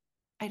that?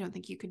 I don't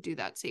think you could do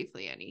that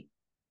safely, Annie.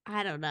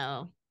 I don't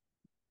know.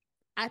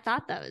 I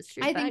thought that was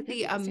true. I think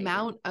the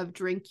amount of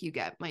drink you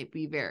get might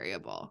be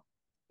variable.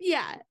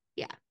 Yeah,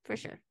 for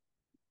sure.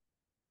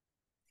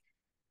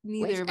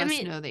 Neither of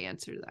us know the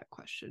answer to that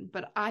question,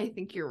 but I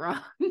think you're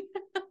wrong.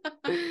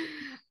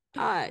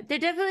 There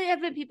definitely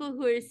have been people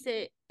who are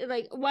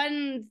like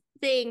one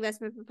thing that's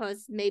been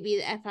proposed, maybe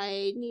the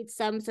FIA needs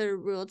some sort of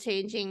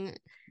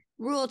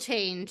rule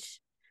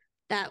change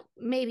that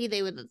maybe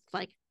they would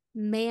like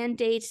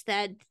mandate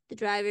that the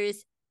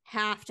drivers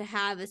have to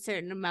have a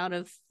certain amount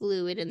of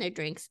fluid in their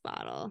drinks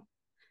bottle.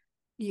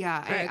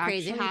 Yeah, I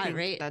actually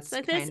think that's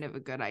like kind of a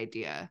good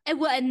idea.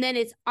 And then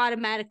it's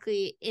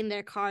automatically in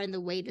their car and the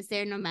weight is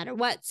there no matter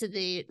what. So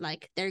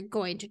they're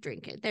going to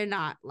drink it. They're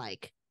not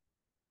like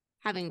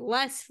having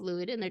less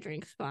fluid in their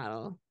drinks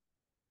bottle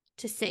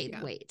to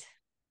save weight.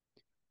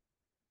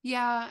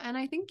 Yeah, and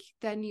I think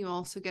then you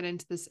also get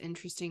into this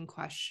interesting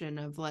question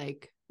of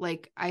like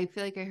I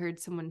feel like I heard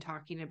someone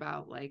talking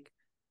about like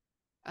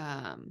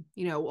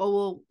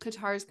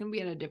Qatar is going to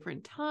be at a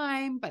different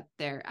time, but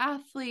they're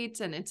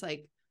athletes, and it's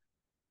like,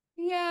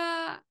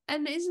 yeah,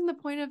 and isn't the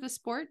point of the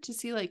sport to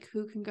see like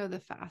who can go the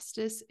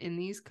fastest in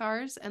these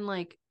cars? And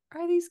like,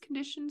 are these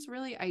conditions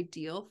really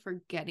ideal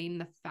for getting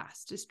the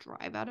fastest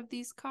drive out of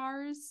these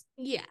cars?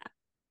 Yeah.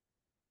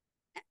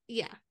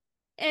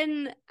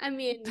 And I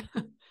mean,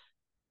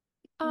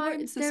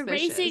 they're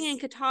racing in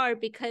Qatar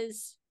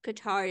because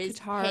Qatar is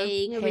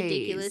paying a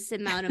ridiculous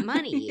amount of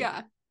money.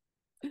 Yeah.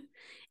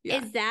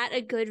 Is that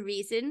a good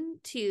reason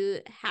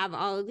to have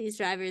all of these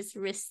drivers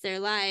risk their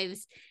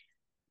lives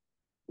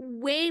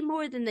way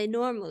more than they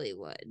normally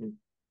would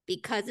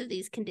because of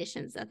these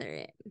conditions that they're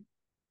in?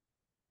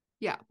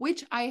 Yeah,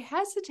 which I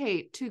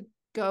hesitate to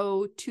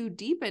go too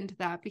deep into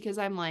that because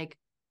I'm like,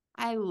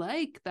 I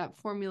like that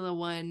Formula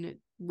One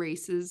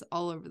races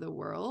all over the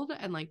world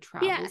and like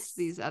travels to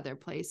these other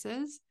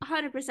places.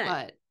 100%.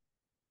 But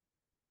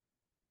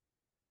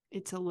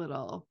it's a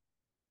little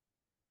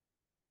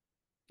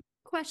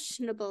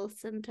questionable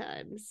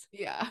sometimes.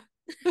 Yeah.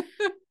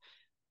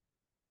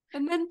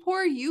 And then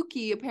poor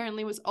Yuki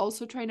apparently was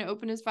also trying to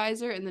open his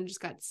visor and then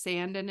just got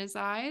sand in his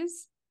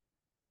eyes.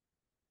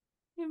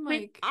 I'm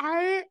like,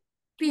 I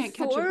can't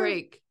catch a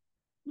break.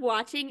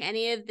 Watching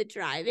any of the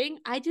driving,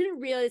 I didn't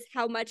realize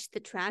how much the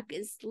track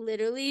is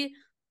literally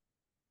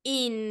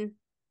in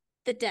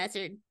the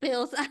desert,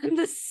 built on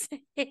the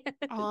sand.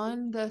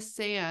 On the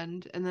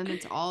sand, and then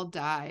it's all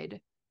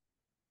dyed.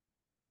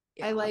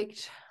 Yeah. I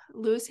liked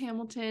Lewis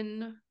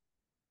Hamilton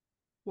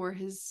wore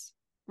his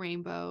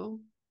rainbow.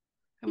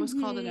 I almost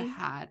called it a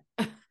hat.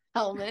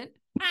 Helmet.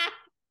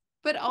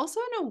 But also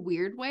in a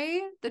weird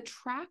way, the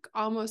track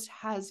almost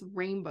has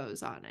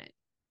rainbows on it.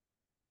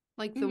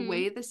 Like the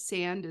way the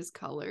sand is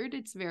colored,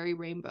 it's very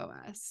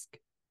rainbow-esque.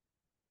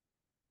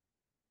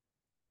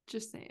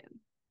 Just saying.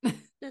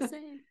 Just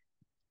saying.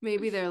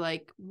 Maybe they're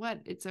like,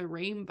 what? It's a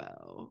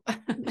rainbow.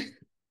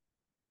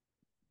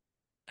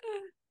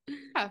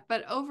 Yeah,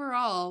 but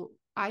overall,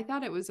 I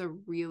thought it was a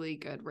really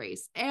good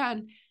race.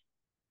 And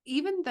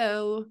even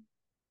though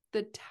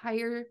the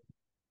tire,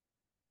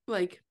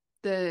 like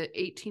the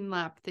 18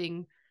 lap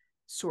thing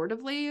sort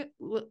of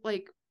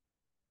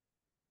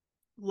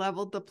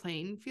leveled the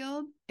playing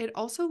field, it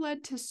also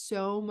led to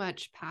so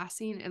much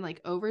passing and like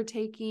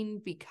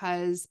overtaking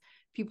because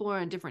people were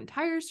on different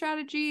tire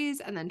strategies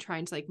and then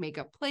trying to like make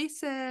up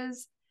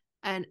places.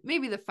 And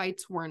maybe the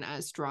fights weren't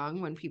as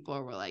strong when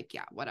people were like,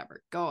 yeah,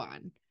 whatever, go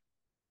on.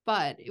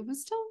 But it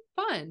was still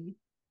fun.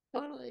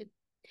 Totally.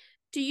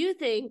 Do you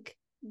think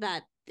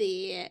that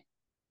the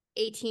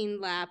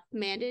 18 lap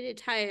mandated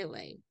tire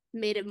length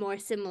made it more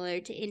similar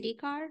to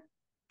IndyCar?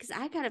 Because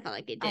I kind of felt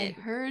like it did. I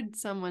heard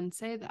someone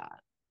say that.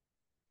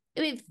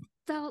 I mean, it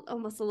felt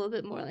almost a little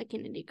bit more like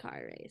an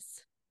IndyCar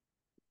race.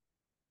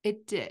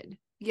 It did.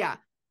 Yeah.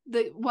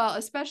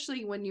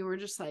 especially when you were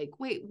just like,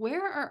 wait,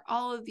 where are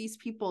all of these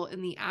people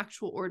in the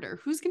actual order?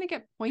 Who's going to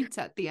get points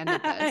at the end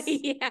of this?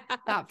 Yeah.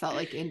 That felt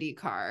like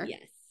IndyCar.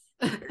 Yes.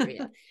 For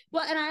real.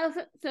 Well,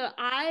 and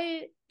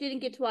I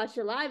didn't get to watch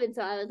it live, and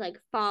so I was like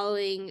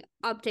following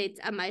updates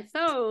on my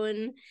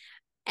phone,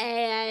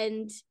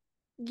 and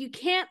you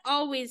can't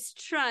always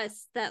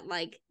trust that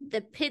like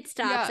the pit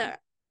stops are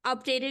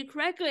updated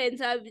correctly. And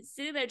so I was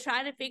sitting there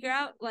trying to figure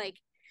out like,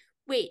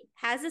 wait,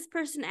 has this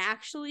person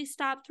actually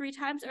stopped 3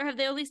 times, or have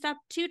they only stopped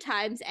 2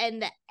 times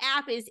and the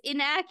app is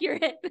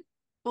inaccurate?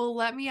 Well,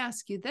 let me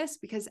ask you this,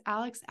 because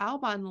Alex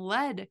Albon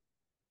led.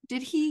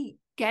 Did he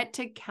get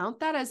to count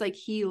that as like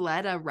he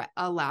led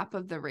a lap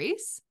of the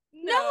race?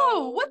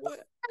 No. What the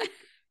fuck?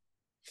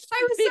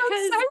 I was so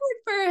excited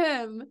for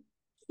him.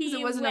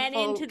 He went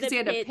into the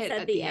pits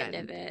at the end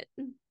of it.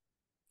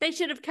 They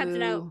should have kept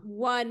it out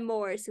one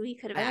more so he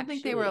could have I don't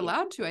think they were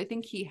allowed to. I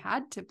think he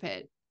had to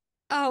pit.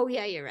 Oh,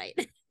 yeah, you're right.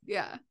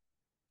 Yeah.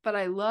 But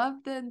I love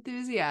the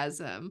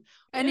enthusiasm.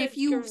 And if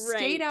you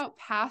stayed out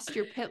past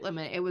your pit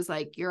limit, it was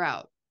like, you're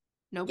out.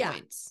 No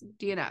points.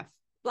 DNF.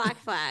 Black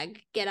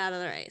flag. Get out of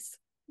the race.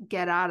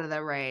 Get out of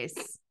the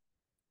race.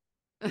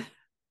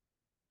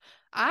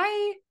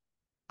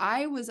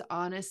 I was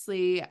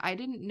honestly, I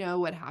didn't know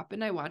what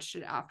happened. I watched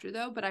it after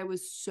though, but I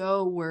was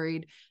so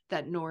worried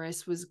that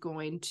Norris was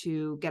going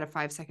to get a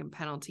 5-second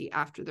penalty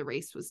after the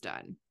race was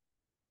done.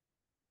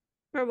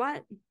 For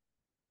what?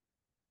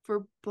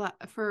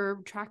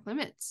 For track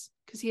limits,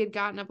 because he had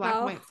gotten a black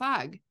and white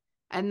flag.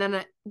 And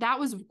then that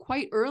was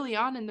quite early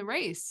on in the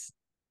race.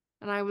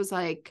 And I was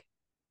like,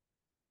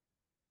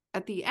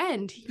 at the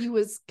end, he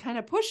was kind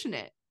of pushing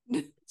it.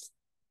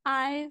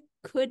 I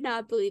could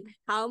not believe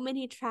how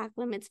many track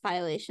limits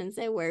violations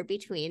there were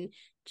between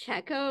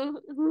Checo,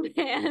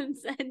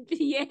 Lance, and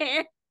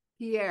Pierre.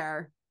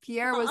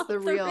 Pierre was the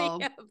real.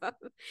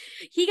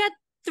 He got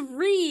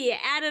 3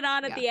 added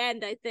on at the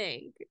end, I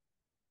think.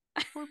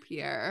 Poor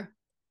Pierre.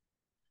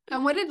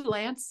 And what did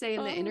Lance say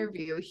in the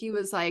interview? He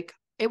was like,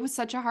 it was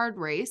such a hard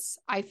race.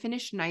 I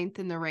finished 9th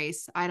in the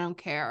race. I don't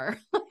care.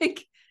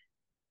 Like,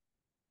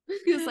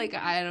 he was like,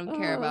 I don't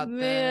care about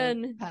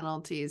the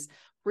penalties.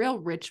 Real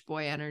rich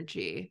boy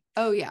energy.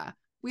 Oh, yeah.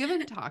 We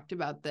haven't talked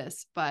about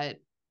this, but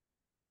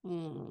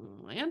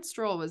Lance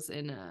Stroll was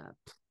in a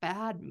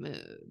bad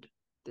mood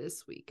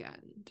this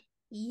weekend.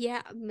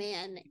 Yeah,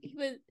 man. He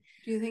was.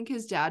 Do you think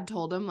his dad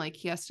told him like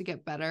he has to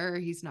get better or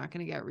he's not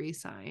going to get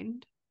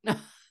re-signed?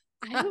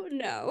 I don't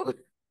know.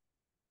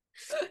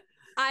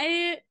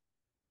 I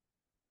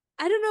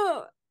don't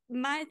know.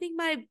 I think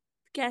my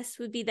guess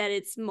would be that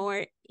it's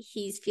more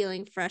he's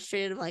feeling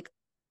frustrated of like,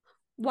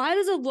 why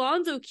does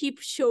Alonso keep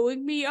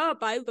showing me up?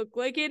 I look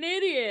like an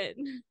idiot.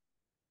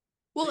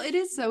 Well, it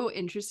is so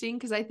interesting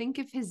because I think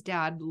if his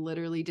dad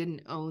literally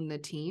didn't own the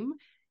team,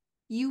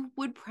 you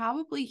would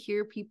probably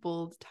hear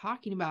people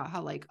talking about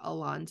how like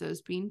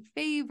Alonso's being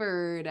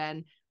favored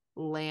and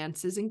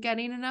Lance isn't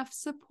getting enough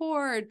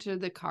support, or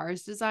the car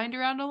is designed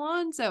around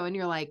Alonso. And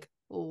you're like,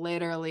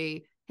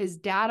 literally, his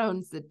dad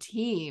owns the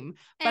team.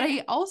 But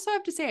I also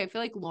have to say, I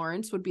feel like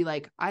Lawrence would be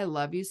like, I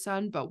love you,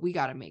 son, but we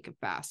got to make a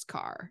fast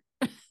car.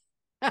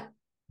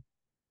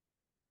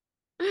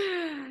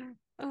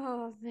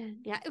 Oh, man.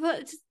 Yeah. Well,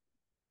 it's just,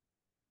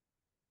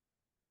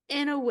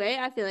 in a way,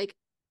 I feel like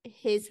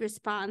his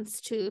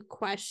response to a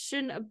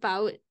question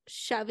about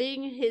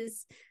shoving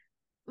his,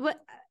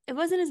 it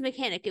wasn't his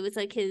mechanic, it was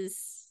like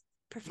his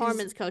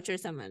performance coach or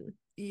someone.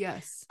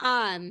 Yes.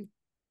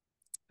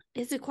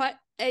 It's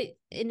an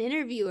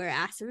interviewer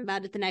asked him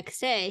about it the next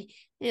day.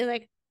 And he's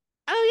like,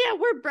 oh yeah,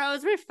 we're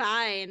bros, we're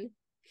fine.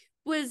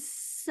 Was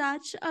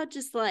such a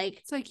just like,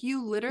 it's like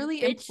you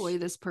literally employ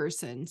this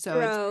person, so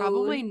it's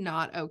probably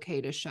not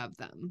okay to shove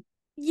them.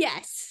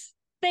 Yes.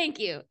 Thank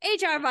you.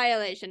 HR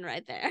violation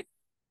right there.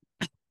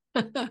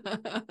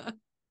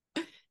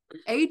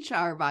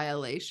 HR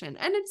violation.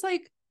 And it's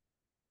like,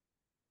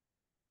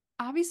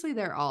 obviously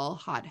they're all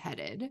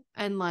hot-headed,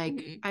 and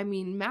like I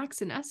mean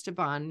Max and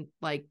Esteban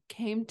like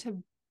came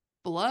to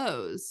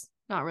blows,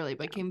 not really,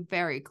 but came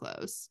very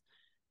close.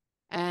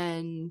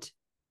 And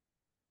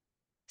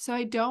so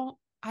I don't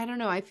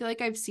know, I feel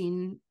like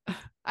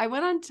I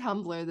went on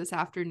Tumblr this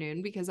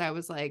afternoon because I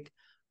was like,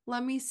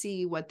 let me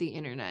see what the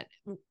internet,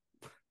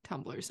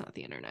 Tumblr's not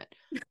the internet,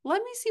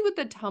 let me see what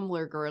the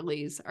Tumblr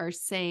girlies are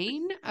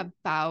saying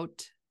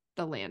about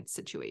the Lance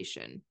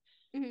situation.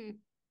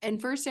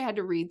 And first I had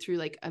to read through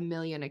like a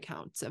million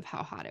accounts of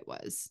how hot it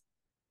was.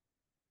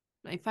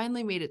 And I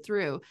finally made it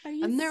through.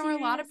 And there were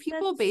a lot of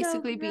people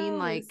basically being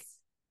like,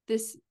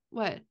 this,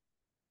 what?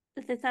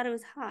 That they thought it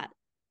was hot.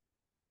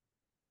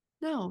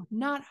 No,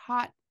 not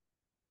hot,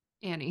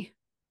 Annie.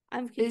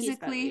 I'm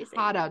physically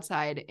hot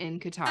outside in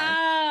Qatar.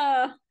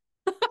 Oh,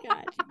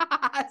 God.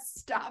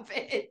 Stop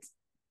it.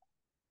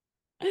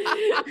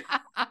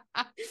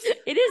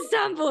 It is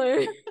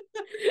Tumblr.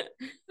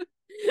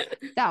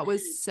 That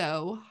was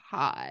so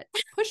hot.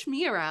 Push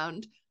me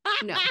around.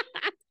 No.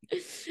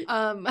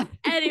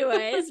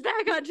 Anyways,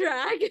 back on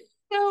track.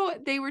 No,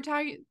 they were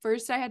talking.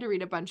 First, I had to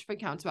read a bunch of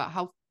accounts about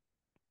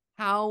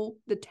how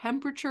the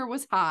temperature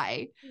was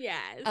high.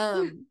 Yes.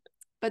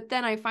 But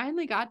then I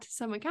finally got to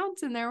some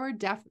accounts and there were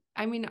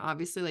I mean,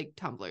 obviously like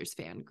Tumblr's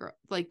fangirl,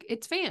 like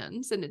it's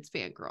fans and it's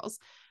fangirls.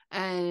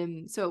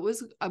 And so it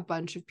was a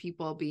bunch of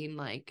people being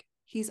like,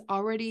 he's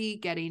already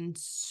getting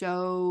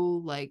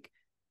so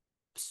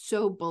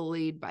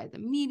bullied by the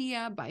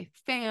media, by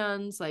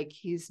fans, like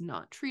he's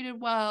not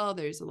treated well.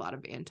 There's a lot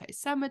of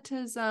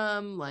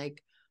anti-Semitism,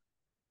 like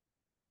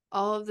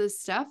all of this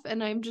stuff.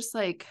 And I'm just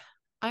like,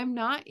 I'm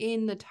not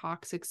in the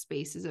toxic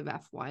spaces of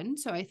F1.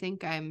 So I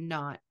think I don't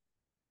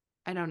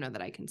know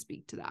that I can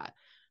speak to that.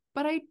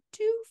 But I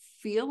do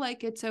feel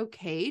like it's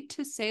okay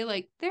to say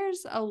like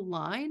there's a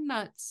line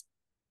that's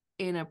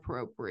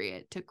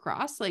inappropriate to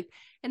cross, like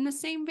in the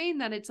same vein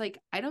that it's like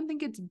I don't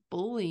think it's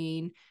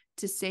bullying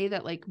to say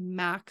that like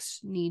Max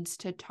needs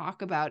to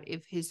talk about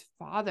if his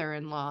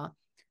father-in-law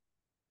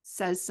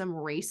says some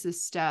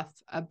racist stuff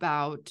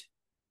about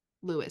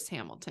Lewis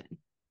Hamilton.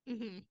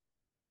 Mm-hmm.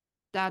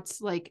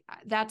 That's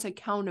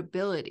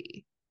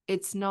accountability.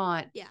 It's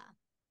not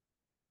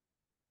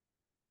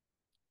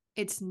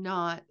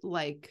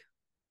like,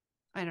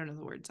 I don't know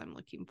the words I'm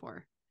looking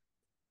for.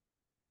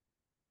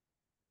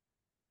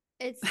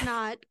 It's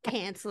not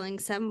canceling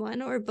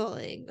someone or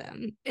bullying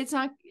them. It's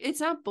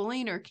not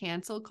bullying or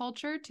cancel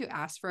culture to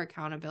ask for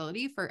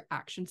accountability for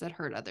actions that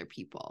hurt other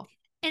people.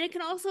 And it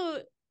can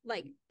also,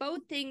 like,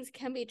 both things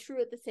can be true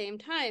at the same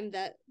time,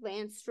 that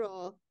Lance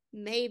Stroll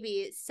may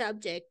be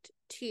subject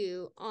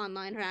to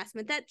online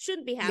harassment that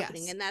shouldn't be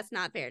happening, and that's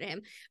not fair to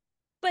him.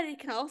 But it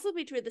can also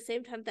be true at the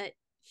same time that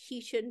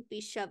he shouldn't be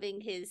shoving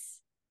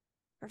his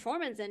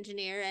performance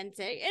engineer and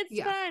saying,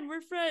 it's fine,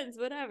 we're friends,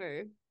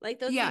 whatever. Like,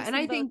 those things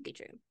can both be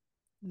true.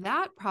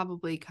 That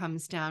probably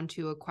comes down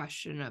to a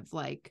question of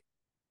like,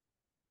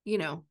 you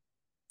know,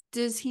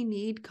 does he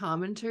need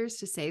commenters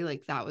to say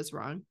like that was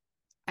wrong?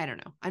 I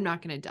don't know. I'm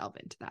not going to delve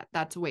into that.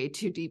 That's way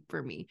too deep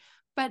for me.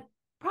 But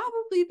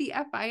probably the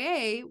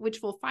FIA,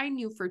 which will fine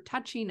you for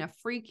touching a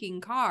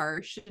freaking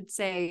car, should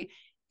say,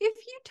 if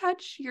you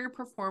touch your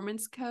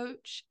performance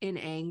coach in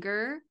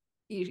anger,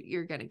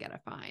 you're going to get a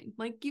fine.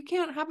 Like, you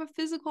can't have a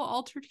physical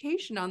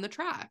altercation on the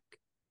track.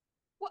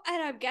 Well,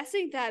 and I'm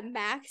guessing that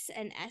Max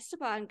and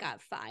Esteban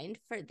got fined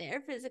for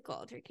their physical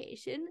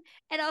altercation.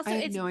 And also, I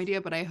have no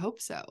idea, but I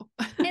hope so.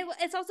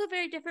 It's also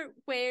very different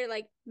where,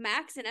 like,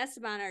 Max and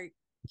Esteban are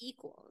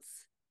equals.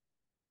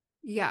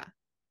 Yeah.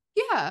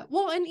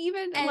 Well, and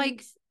even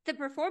like the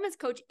performance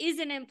coach is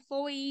an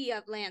employee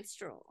of Lance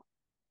Stroll.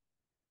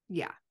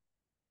 Yeah.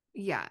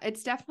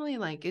 It's definitely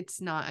like,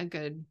 it's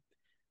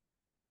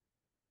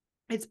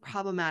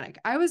problematic.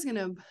 I was going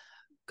to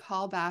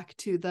call back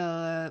to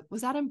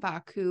was that in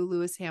Baku,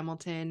 Lewis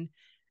Hamilton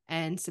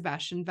and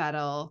Sebastian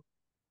Vettel,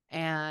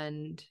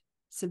 and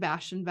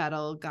Sebastian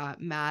Vettel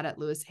got mad at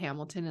Lewis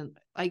Hamilton, and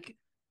like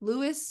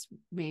Lewis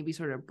maybe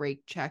sort of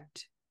brake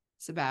checked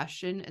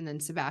Sebastian, and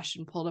then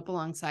Sebastian pulled up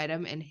alongside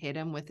him and hit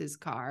him with his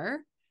car.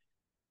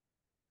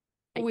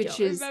 I don't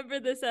remember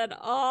this at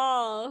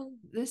all.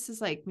 This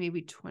is like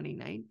maybe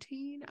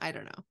 2019. I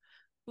don't know.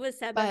 Was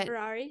Seb at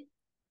Ferrari?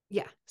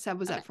 Yeah, Seb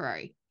was at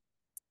Ferrari.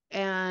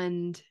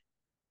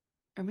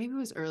 Or maybe it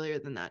was earlier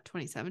than that,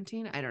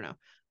 2017. I don't know.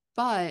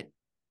 But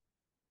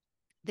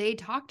they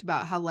talked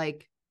about how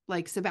like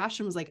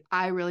Sebastian was like,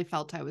 I really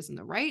felt I was in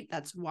the right.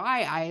 That's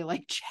why I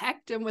like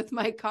checked him with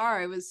my car.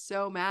 I was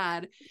so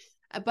mad.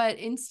 But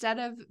instead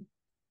of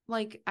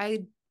like,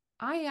 I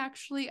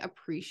actually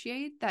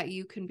appreciate that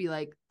you can be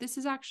like, this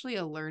is actually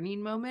a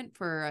learning moment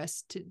for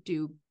us to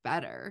do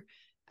better.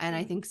 And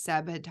I think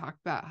Seb had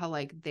talked about how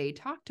like they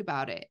talked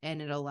about it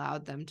and it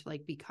allowed them to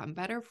like become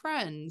better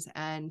friends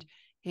and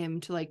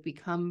him to like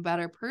become a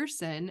better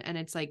person. And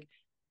it's like,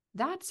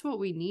 that's what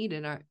we need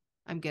in our,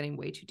 I'm getting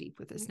way too deep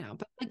with this now,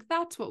 but like,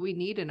 that's what we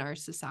need in our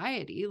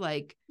society.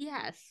 Like,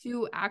 yes,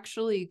 to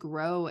actually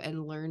grow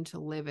and learn to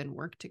live and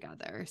work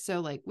together. So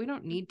like, we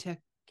don't need to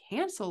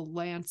cancel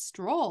Lance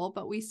Stroll,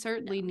 but we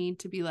certainly need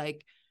to be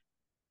like,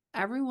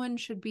 everyone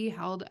should be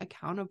held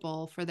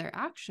accountable for their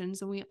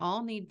actions. And we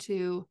all need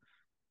to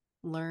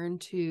learn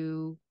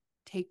to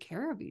take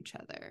care of each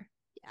other.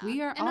 Yeah.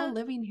 We are all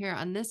living here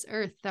on this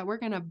earth that we're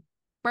going to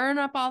burn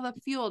up all the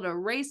fuel to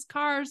race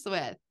cars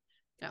with.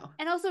 No.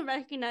 And also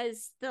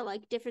recognize the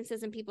like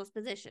differences in people's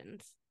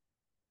positions.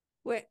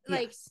 Where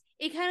like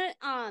it kind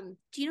of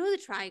do you know who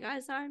the Try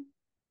Guys are?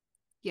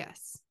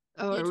 Yes.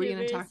 Oh, YouTubers? Are we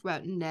going to talk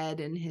about Ned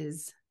and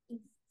his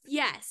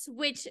Yes,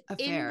 which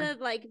affair. In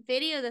the like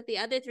video that the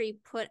other three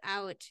put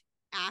out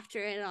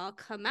after it all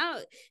come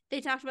out,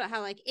 they talked about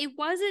how like it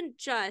wasn't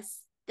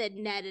just that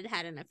Ned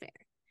had an affair.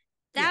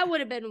 That would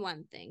have been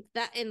one thing.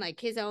 That in like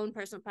his own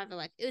personal private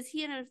life. It was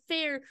he had an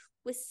affair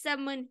with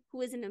someone who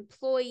was an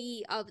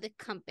employee of the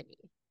company.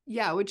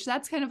 Yeah, which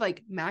that's kind of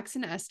like Max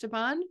and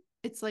Esteban.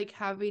 It's like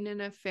having an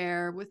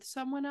affair with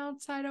someone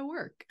outside of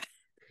work.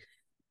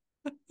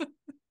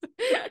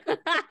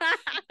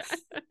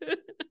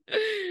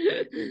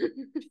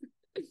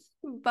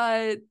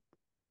 But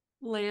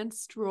Lance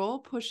Stroll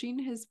pushing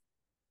his,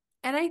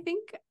 and I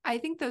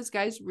think those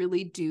guys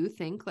really do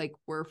think like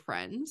we're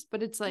friends,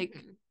 but it's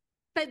like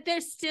But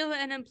they're still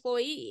an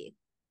employee.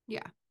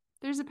 Yeah.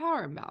 There's a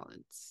power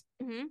imbalance.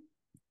 Mm-hmm.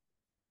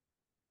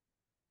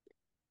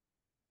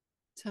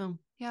 So,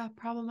 yeah,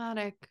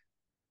 problematic.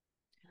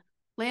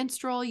 Lance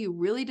Stroll, you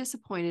really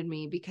disappointed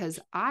me because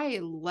I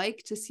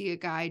like to see a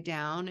guy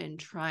down and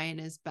trying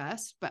his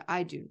best, but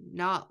I do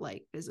not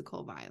like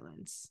physical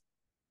violence.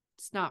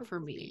 It's not for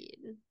me.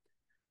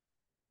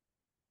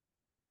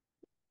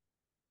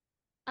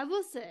 I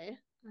will say,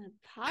 on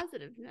a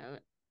positive note,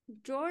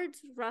 George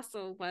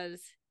Russell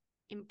was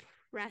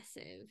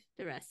impressive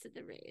the rest of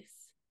the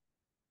race.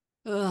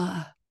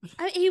 Ugh.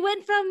 He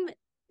went from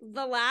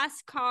the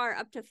last car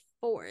up to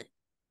 4th.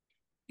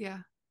 Yeah.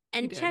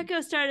 And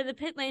Checo started the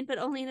pit lane, but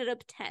only ended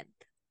up 10th.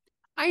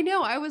 I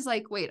know. I was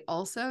like, wait,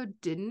 also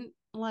didn't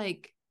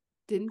they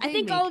think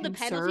make all him the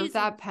penalties serve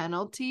that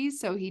penalty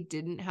so he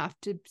didn't have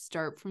to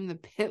start from the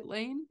pit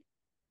lane?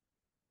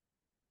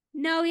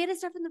 No, he had to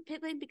start from the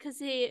pit lane because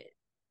they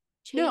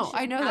changed No, his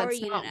I know power that's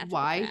unit not after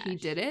why the he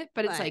crash. did it,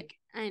 but it's like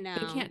I know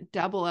they can't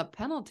double up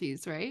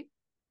penalties, right?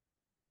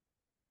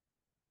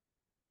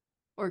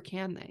 Or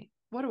can they?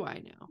 What do I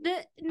know?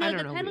 The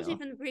penalty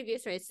from the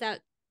previous race that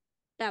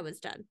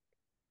was done.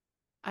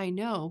 I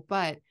know,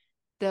 but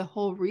the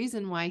whole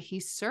reason why he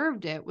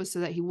served it was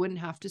so that he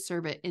wouldn't have to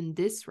serve it in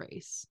this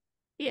race.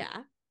 Yeah.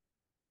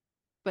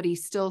 But he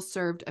still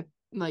served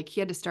he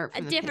had to start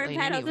from the different pit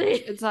lane penalty.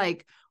 anyways. It's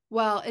like,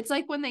 well, it's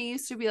like when they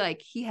used to be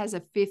like, he has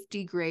a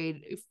 50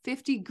 grid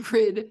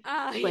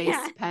place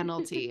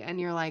penalty. And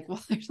you're like,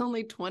 well, there's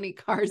only 20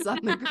 cars on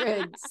the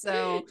grid.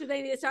 So do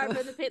they need to start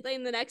from the pit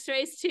lane the next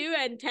race too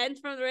and 10th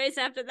from the race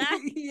after that?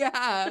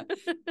 Yeah.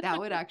 That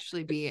would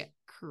actually be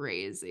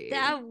crazy.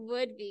 That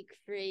would be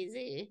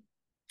crazy.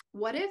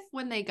 What if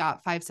when they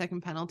got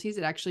 5-second penalties,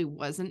 it actually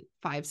wasn't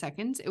 5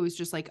 seconds? It was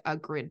just like a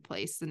grid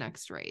place the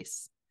next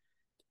race.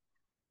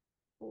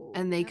 Ooh,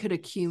 and they could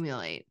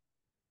accumulate.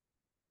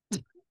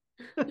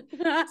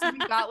 So we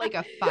got like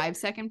a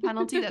 5-second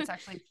penalty. That's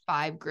actually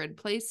 5 grid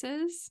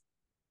places.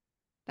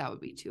 That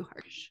would be too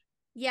harsh.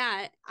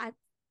 Yeah,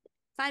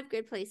 5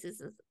 grid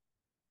places is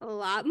a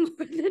lot more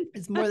than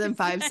it's more than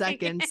 5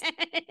 seconds.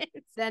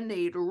 Then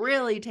they'd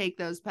really take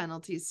those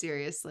penalties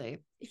seriously.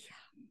 Yeah,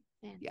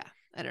 man. Yeah,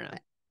 I don't know.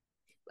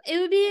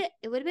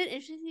 It would have been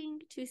interesting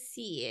to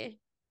see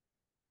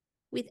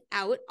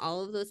without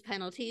all of those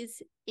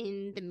penalties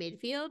in the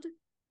midfield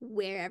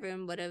where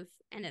everyone would have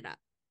ended up.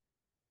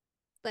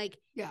 Like,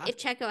 if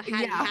Checo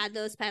hadn't had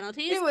those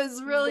penalties, it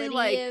was really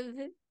like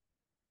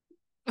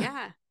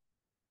yeah.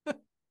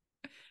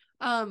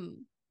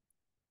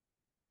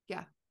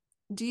 Yeah.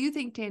 Do you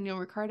think Daniel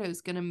Ricciardo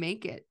is going to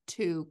make it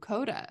to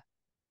Coda?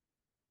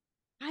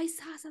 I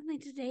saw something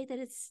today that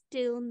it's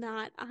still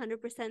not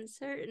 100%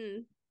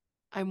 certain.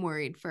 I'm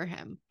worried for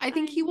him. I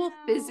think he will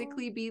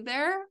physically be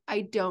there.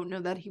 I don't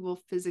know that he will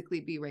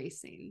physically be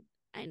racing.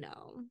 I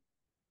know.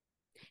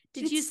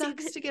 It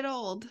sucks to get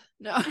old.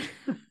 No.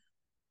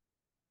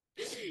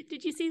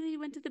 Did you see that he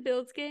went to the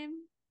Bills game?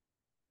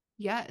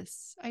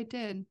 Yes, I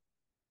did.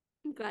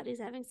 I'm glad he's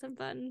having some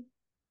fun.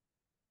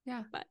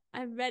 Yeah. But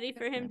I'm ready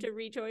for him to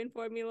rejoin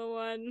Formula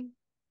One.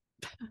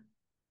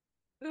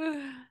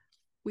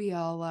 We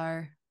all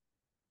are.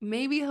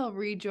 Maybe he'll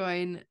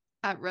rejoin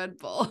at Red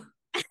Bull.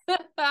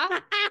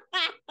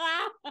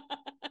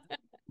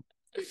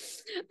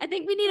 I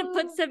think we need to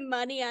put some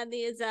money on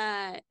these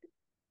hot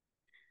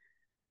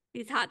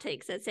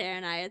takes that Sarah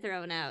and I are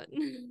throwing out.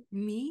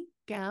 Me?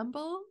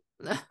 Gamble?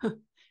 You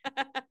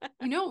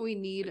know what we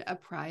need a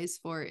prize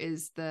for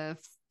is the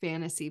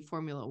fantasy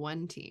Formula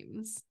One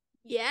teams.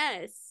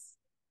 Yes.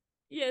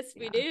 Yes,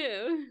 we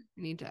do.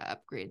 We need to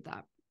upgrade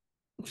that.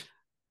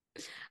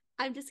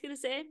 I'm just going to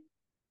say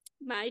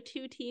my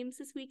 2 teams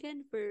this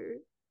weekend were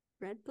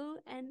Red Bull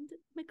and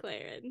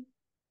McLaren.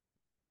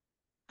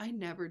 I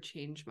never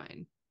change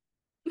mine.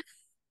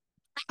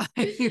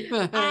 I'm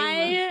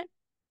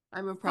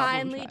a problem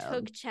finally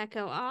child. took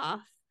Checo off.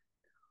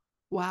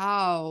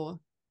 Wow.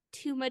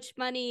 Too much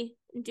money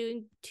and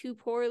doing too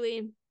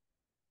poorly.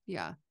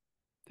 Yeah,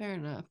 fair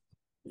enough.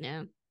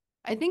 Yeah.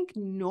 I think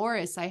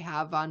Norris I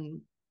have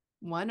on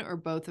one or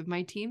both of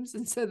my teams,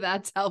 and so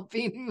that's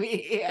helping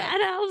me.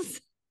 That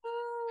helps.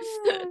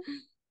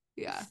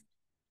 Yeah.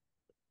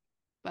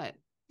 But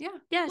yeah.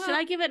 Yeah, well, should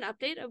I give an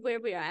update of where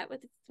we are at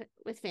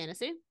with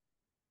fantasy?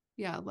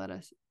 Yeah,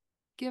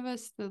 give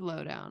us the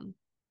lowdown.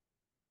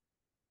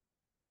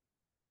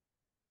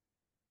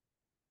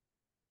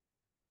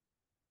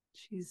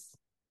 She's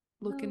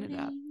looking it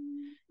up.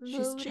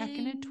 She's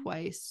checking it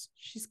twice.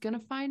 She's gonna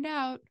find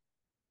out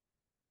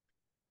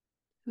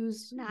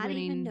who's not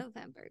winning. Even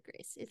November,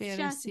 Grace. It's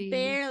fantasy. Just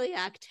barely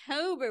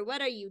October.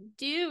 What are you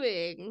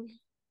doing?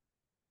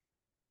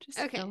 Just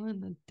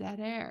filling the dead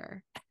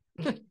air.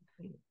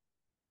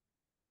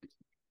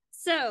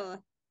 So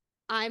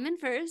I'm in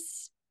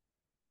first.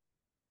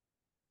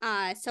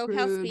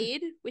 SoCal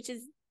Speed, which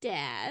is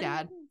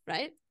Dad.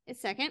 Right?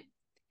 It's second.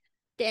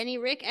 Danny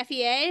Rick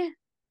FEA.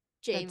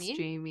 Jamie. That's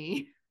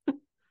Jamie.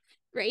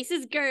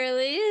 Grace's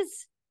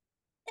Girlies.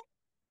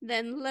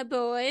 Then Le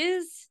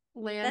Boys.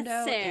 Lando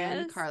and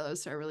Sarah's.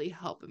 Carlos are really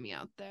helping me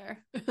out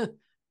there.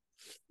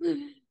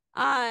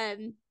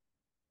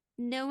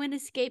 No One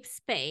Escapes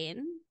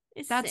Spain.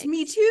 That's 6.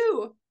 me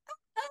too.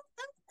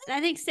 And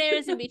I think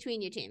Sarah's in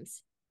between you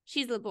teams.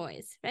 She's Le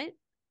Boys, right?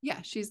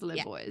 Yeah, she's Le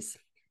Yeah. Boys.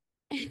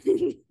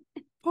 Bringing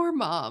Poor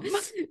mom.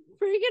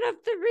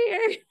 up the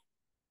rear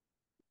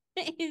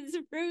is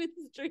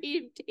Ruth's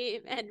Dream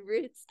Team and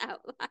Ruth's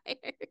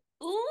Outlier.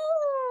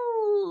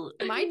 Ooh,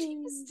 my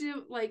team is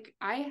still like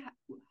I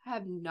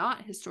have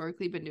not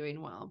historically been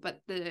doing well, but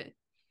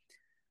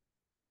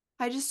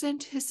I just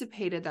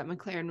anticipated that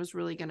McLaren was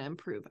really going to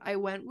improve. I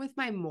went with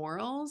my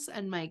morals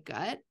and my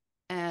gut,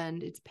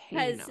 and it's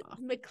paying Because off.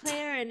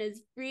 McLaren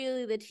is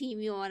really the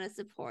team you want to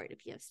support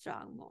if you have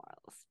strong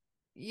morals.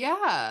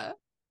 Yeah.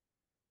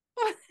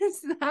 What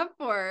is that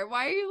for?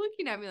 Why are you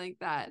looking at me like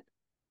that?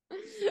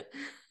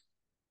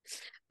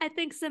 I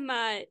think some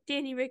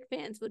Danny Rick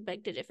fans would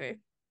beg to differ.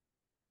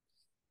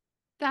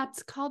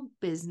 That's called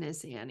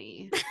business,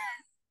 Annie.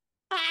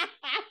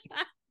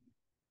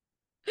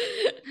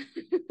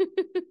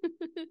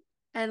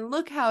 And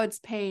look how it's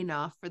paying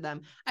off for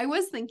them. I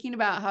was thinking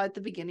about how at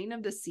the beginning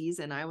of the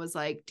season, I was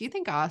like, do you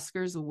think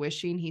Oscar's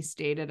wishing he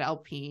stayed at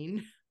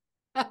Alpine?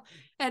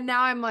 And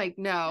now I'm like,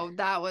 no,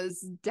 that was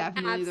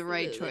definitely the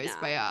right Absolutely choice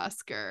not. by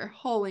Oscar.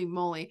 Holy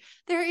moly.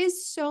 There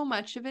is so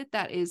much of it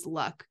that is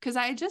luck. Because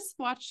I just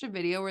watched a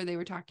video where they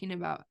were talking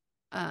about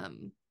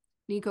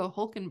Nico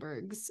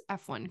Hulkenberg's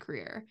F1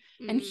 career.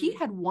 And he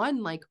had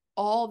won like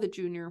all the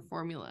junior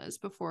formulas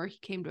before he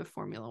came to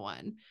Formula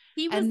One.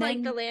 He was And like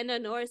then- the Lando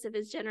Norris of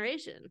his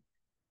generation.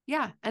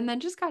 Yeah. And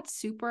then just got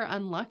super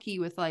unlucky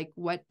with like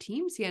what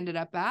teams he ended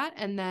up at.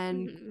 And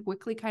then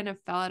quickly kind of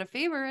fell out of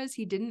favor as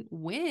he didn't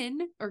win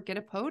or get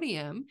a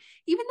podium.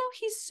 Even though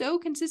he's so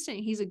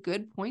consistent, he's a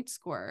good point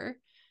scorer.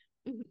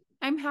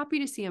 I'm happy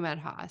to see him at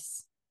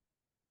Haas.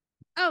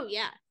 Oh,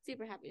 yeah.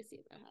 Super happy to see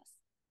him at Haas.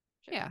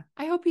 Sure. Yeah.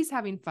 I hope he's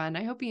having fun.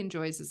 I hope he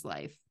enjoys his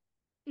life.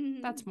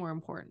 That's more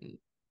important.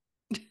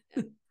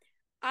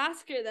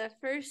 Oscar, the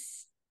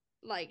first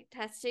like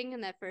testing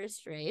in that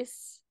first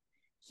race,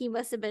 he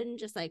must have been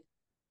just like,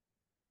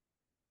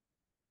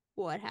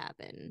 what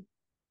happened?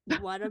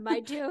 What am I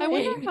doing? I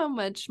wonder how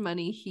much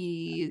money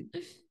he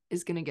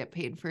is going to get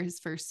paid for his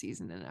first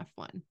season in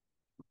F1.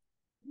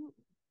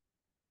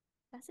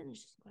 That's an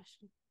interesting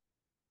question.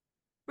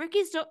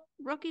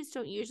 Rookies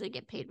don't usually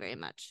get paid very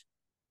much.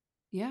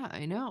 Yeah,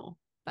 I know.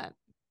 But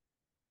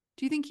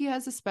do you think he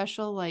has a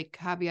special like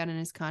caveat in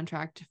his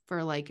contract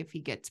for like if he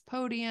gets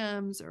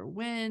podiums or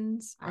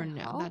wins, or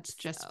no? That's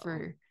just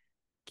for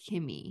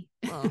Kimmy.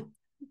 Well,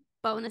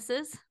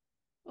 bonuses.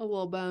 A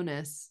little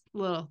bonus,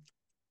 little.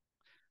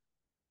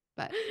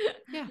 But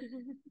yeah.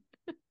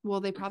 Well,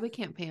 they probably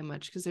can't pay him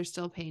much because they're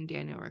still paying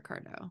Daniel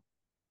Ricciardo.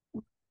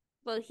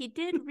 Well, he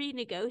did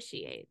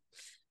renegotiate,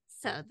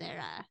 so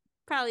they're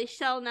probably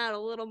shelling out a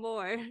little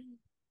more.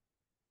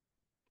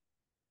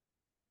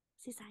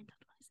 He signed on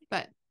 26.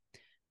 But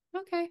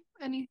okay,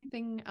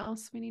 anything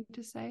else we need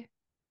to say?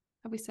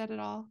 Have we said it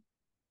all?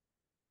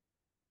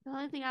 The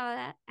only thing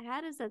I'll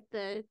add is that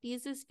the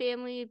Fuses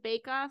Family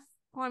Bake Off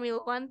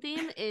Formula One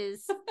theme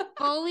is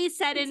fully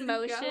set in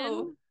motion.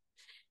 Go.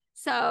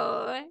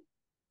 So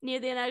near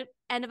the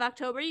end of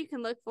October, you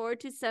can look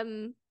forward to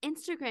some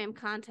Instagram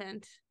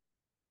content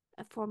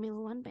of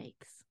Formula One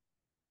bakes.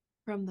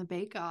 From the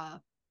Bake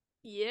Off.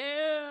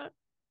 Yeah.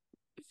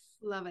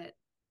 Love it.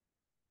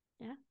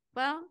 Yeah.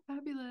 Well,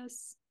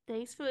 fabulous.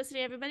 Thanks for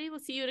listening, everybody. We'll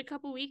see you in a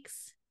couple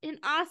weeks in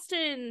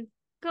Austin.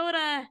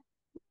 Coda.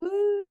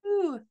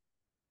 Woo!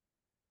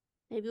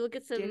 Maybe we'll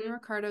get some Daniel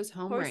Ricciardo's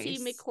home horsey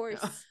race.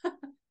 McHorse.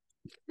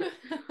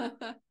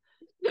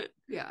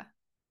 Yeah.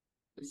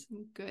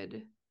 Some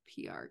good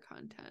PR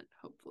content,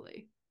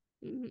 hopefully.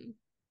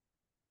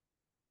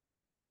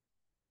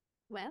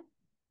 Well,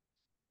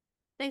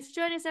 thanks for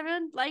joining us,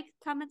 everyone. Like,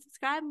 comment,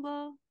 subscribe, and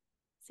we'll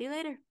see you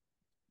later.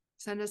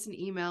 Send us an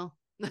email.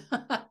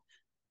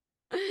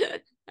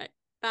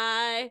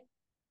 Bye.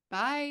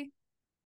 Bye.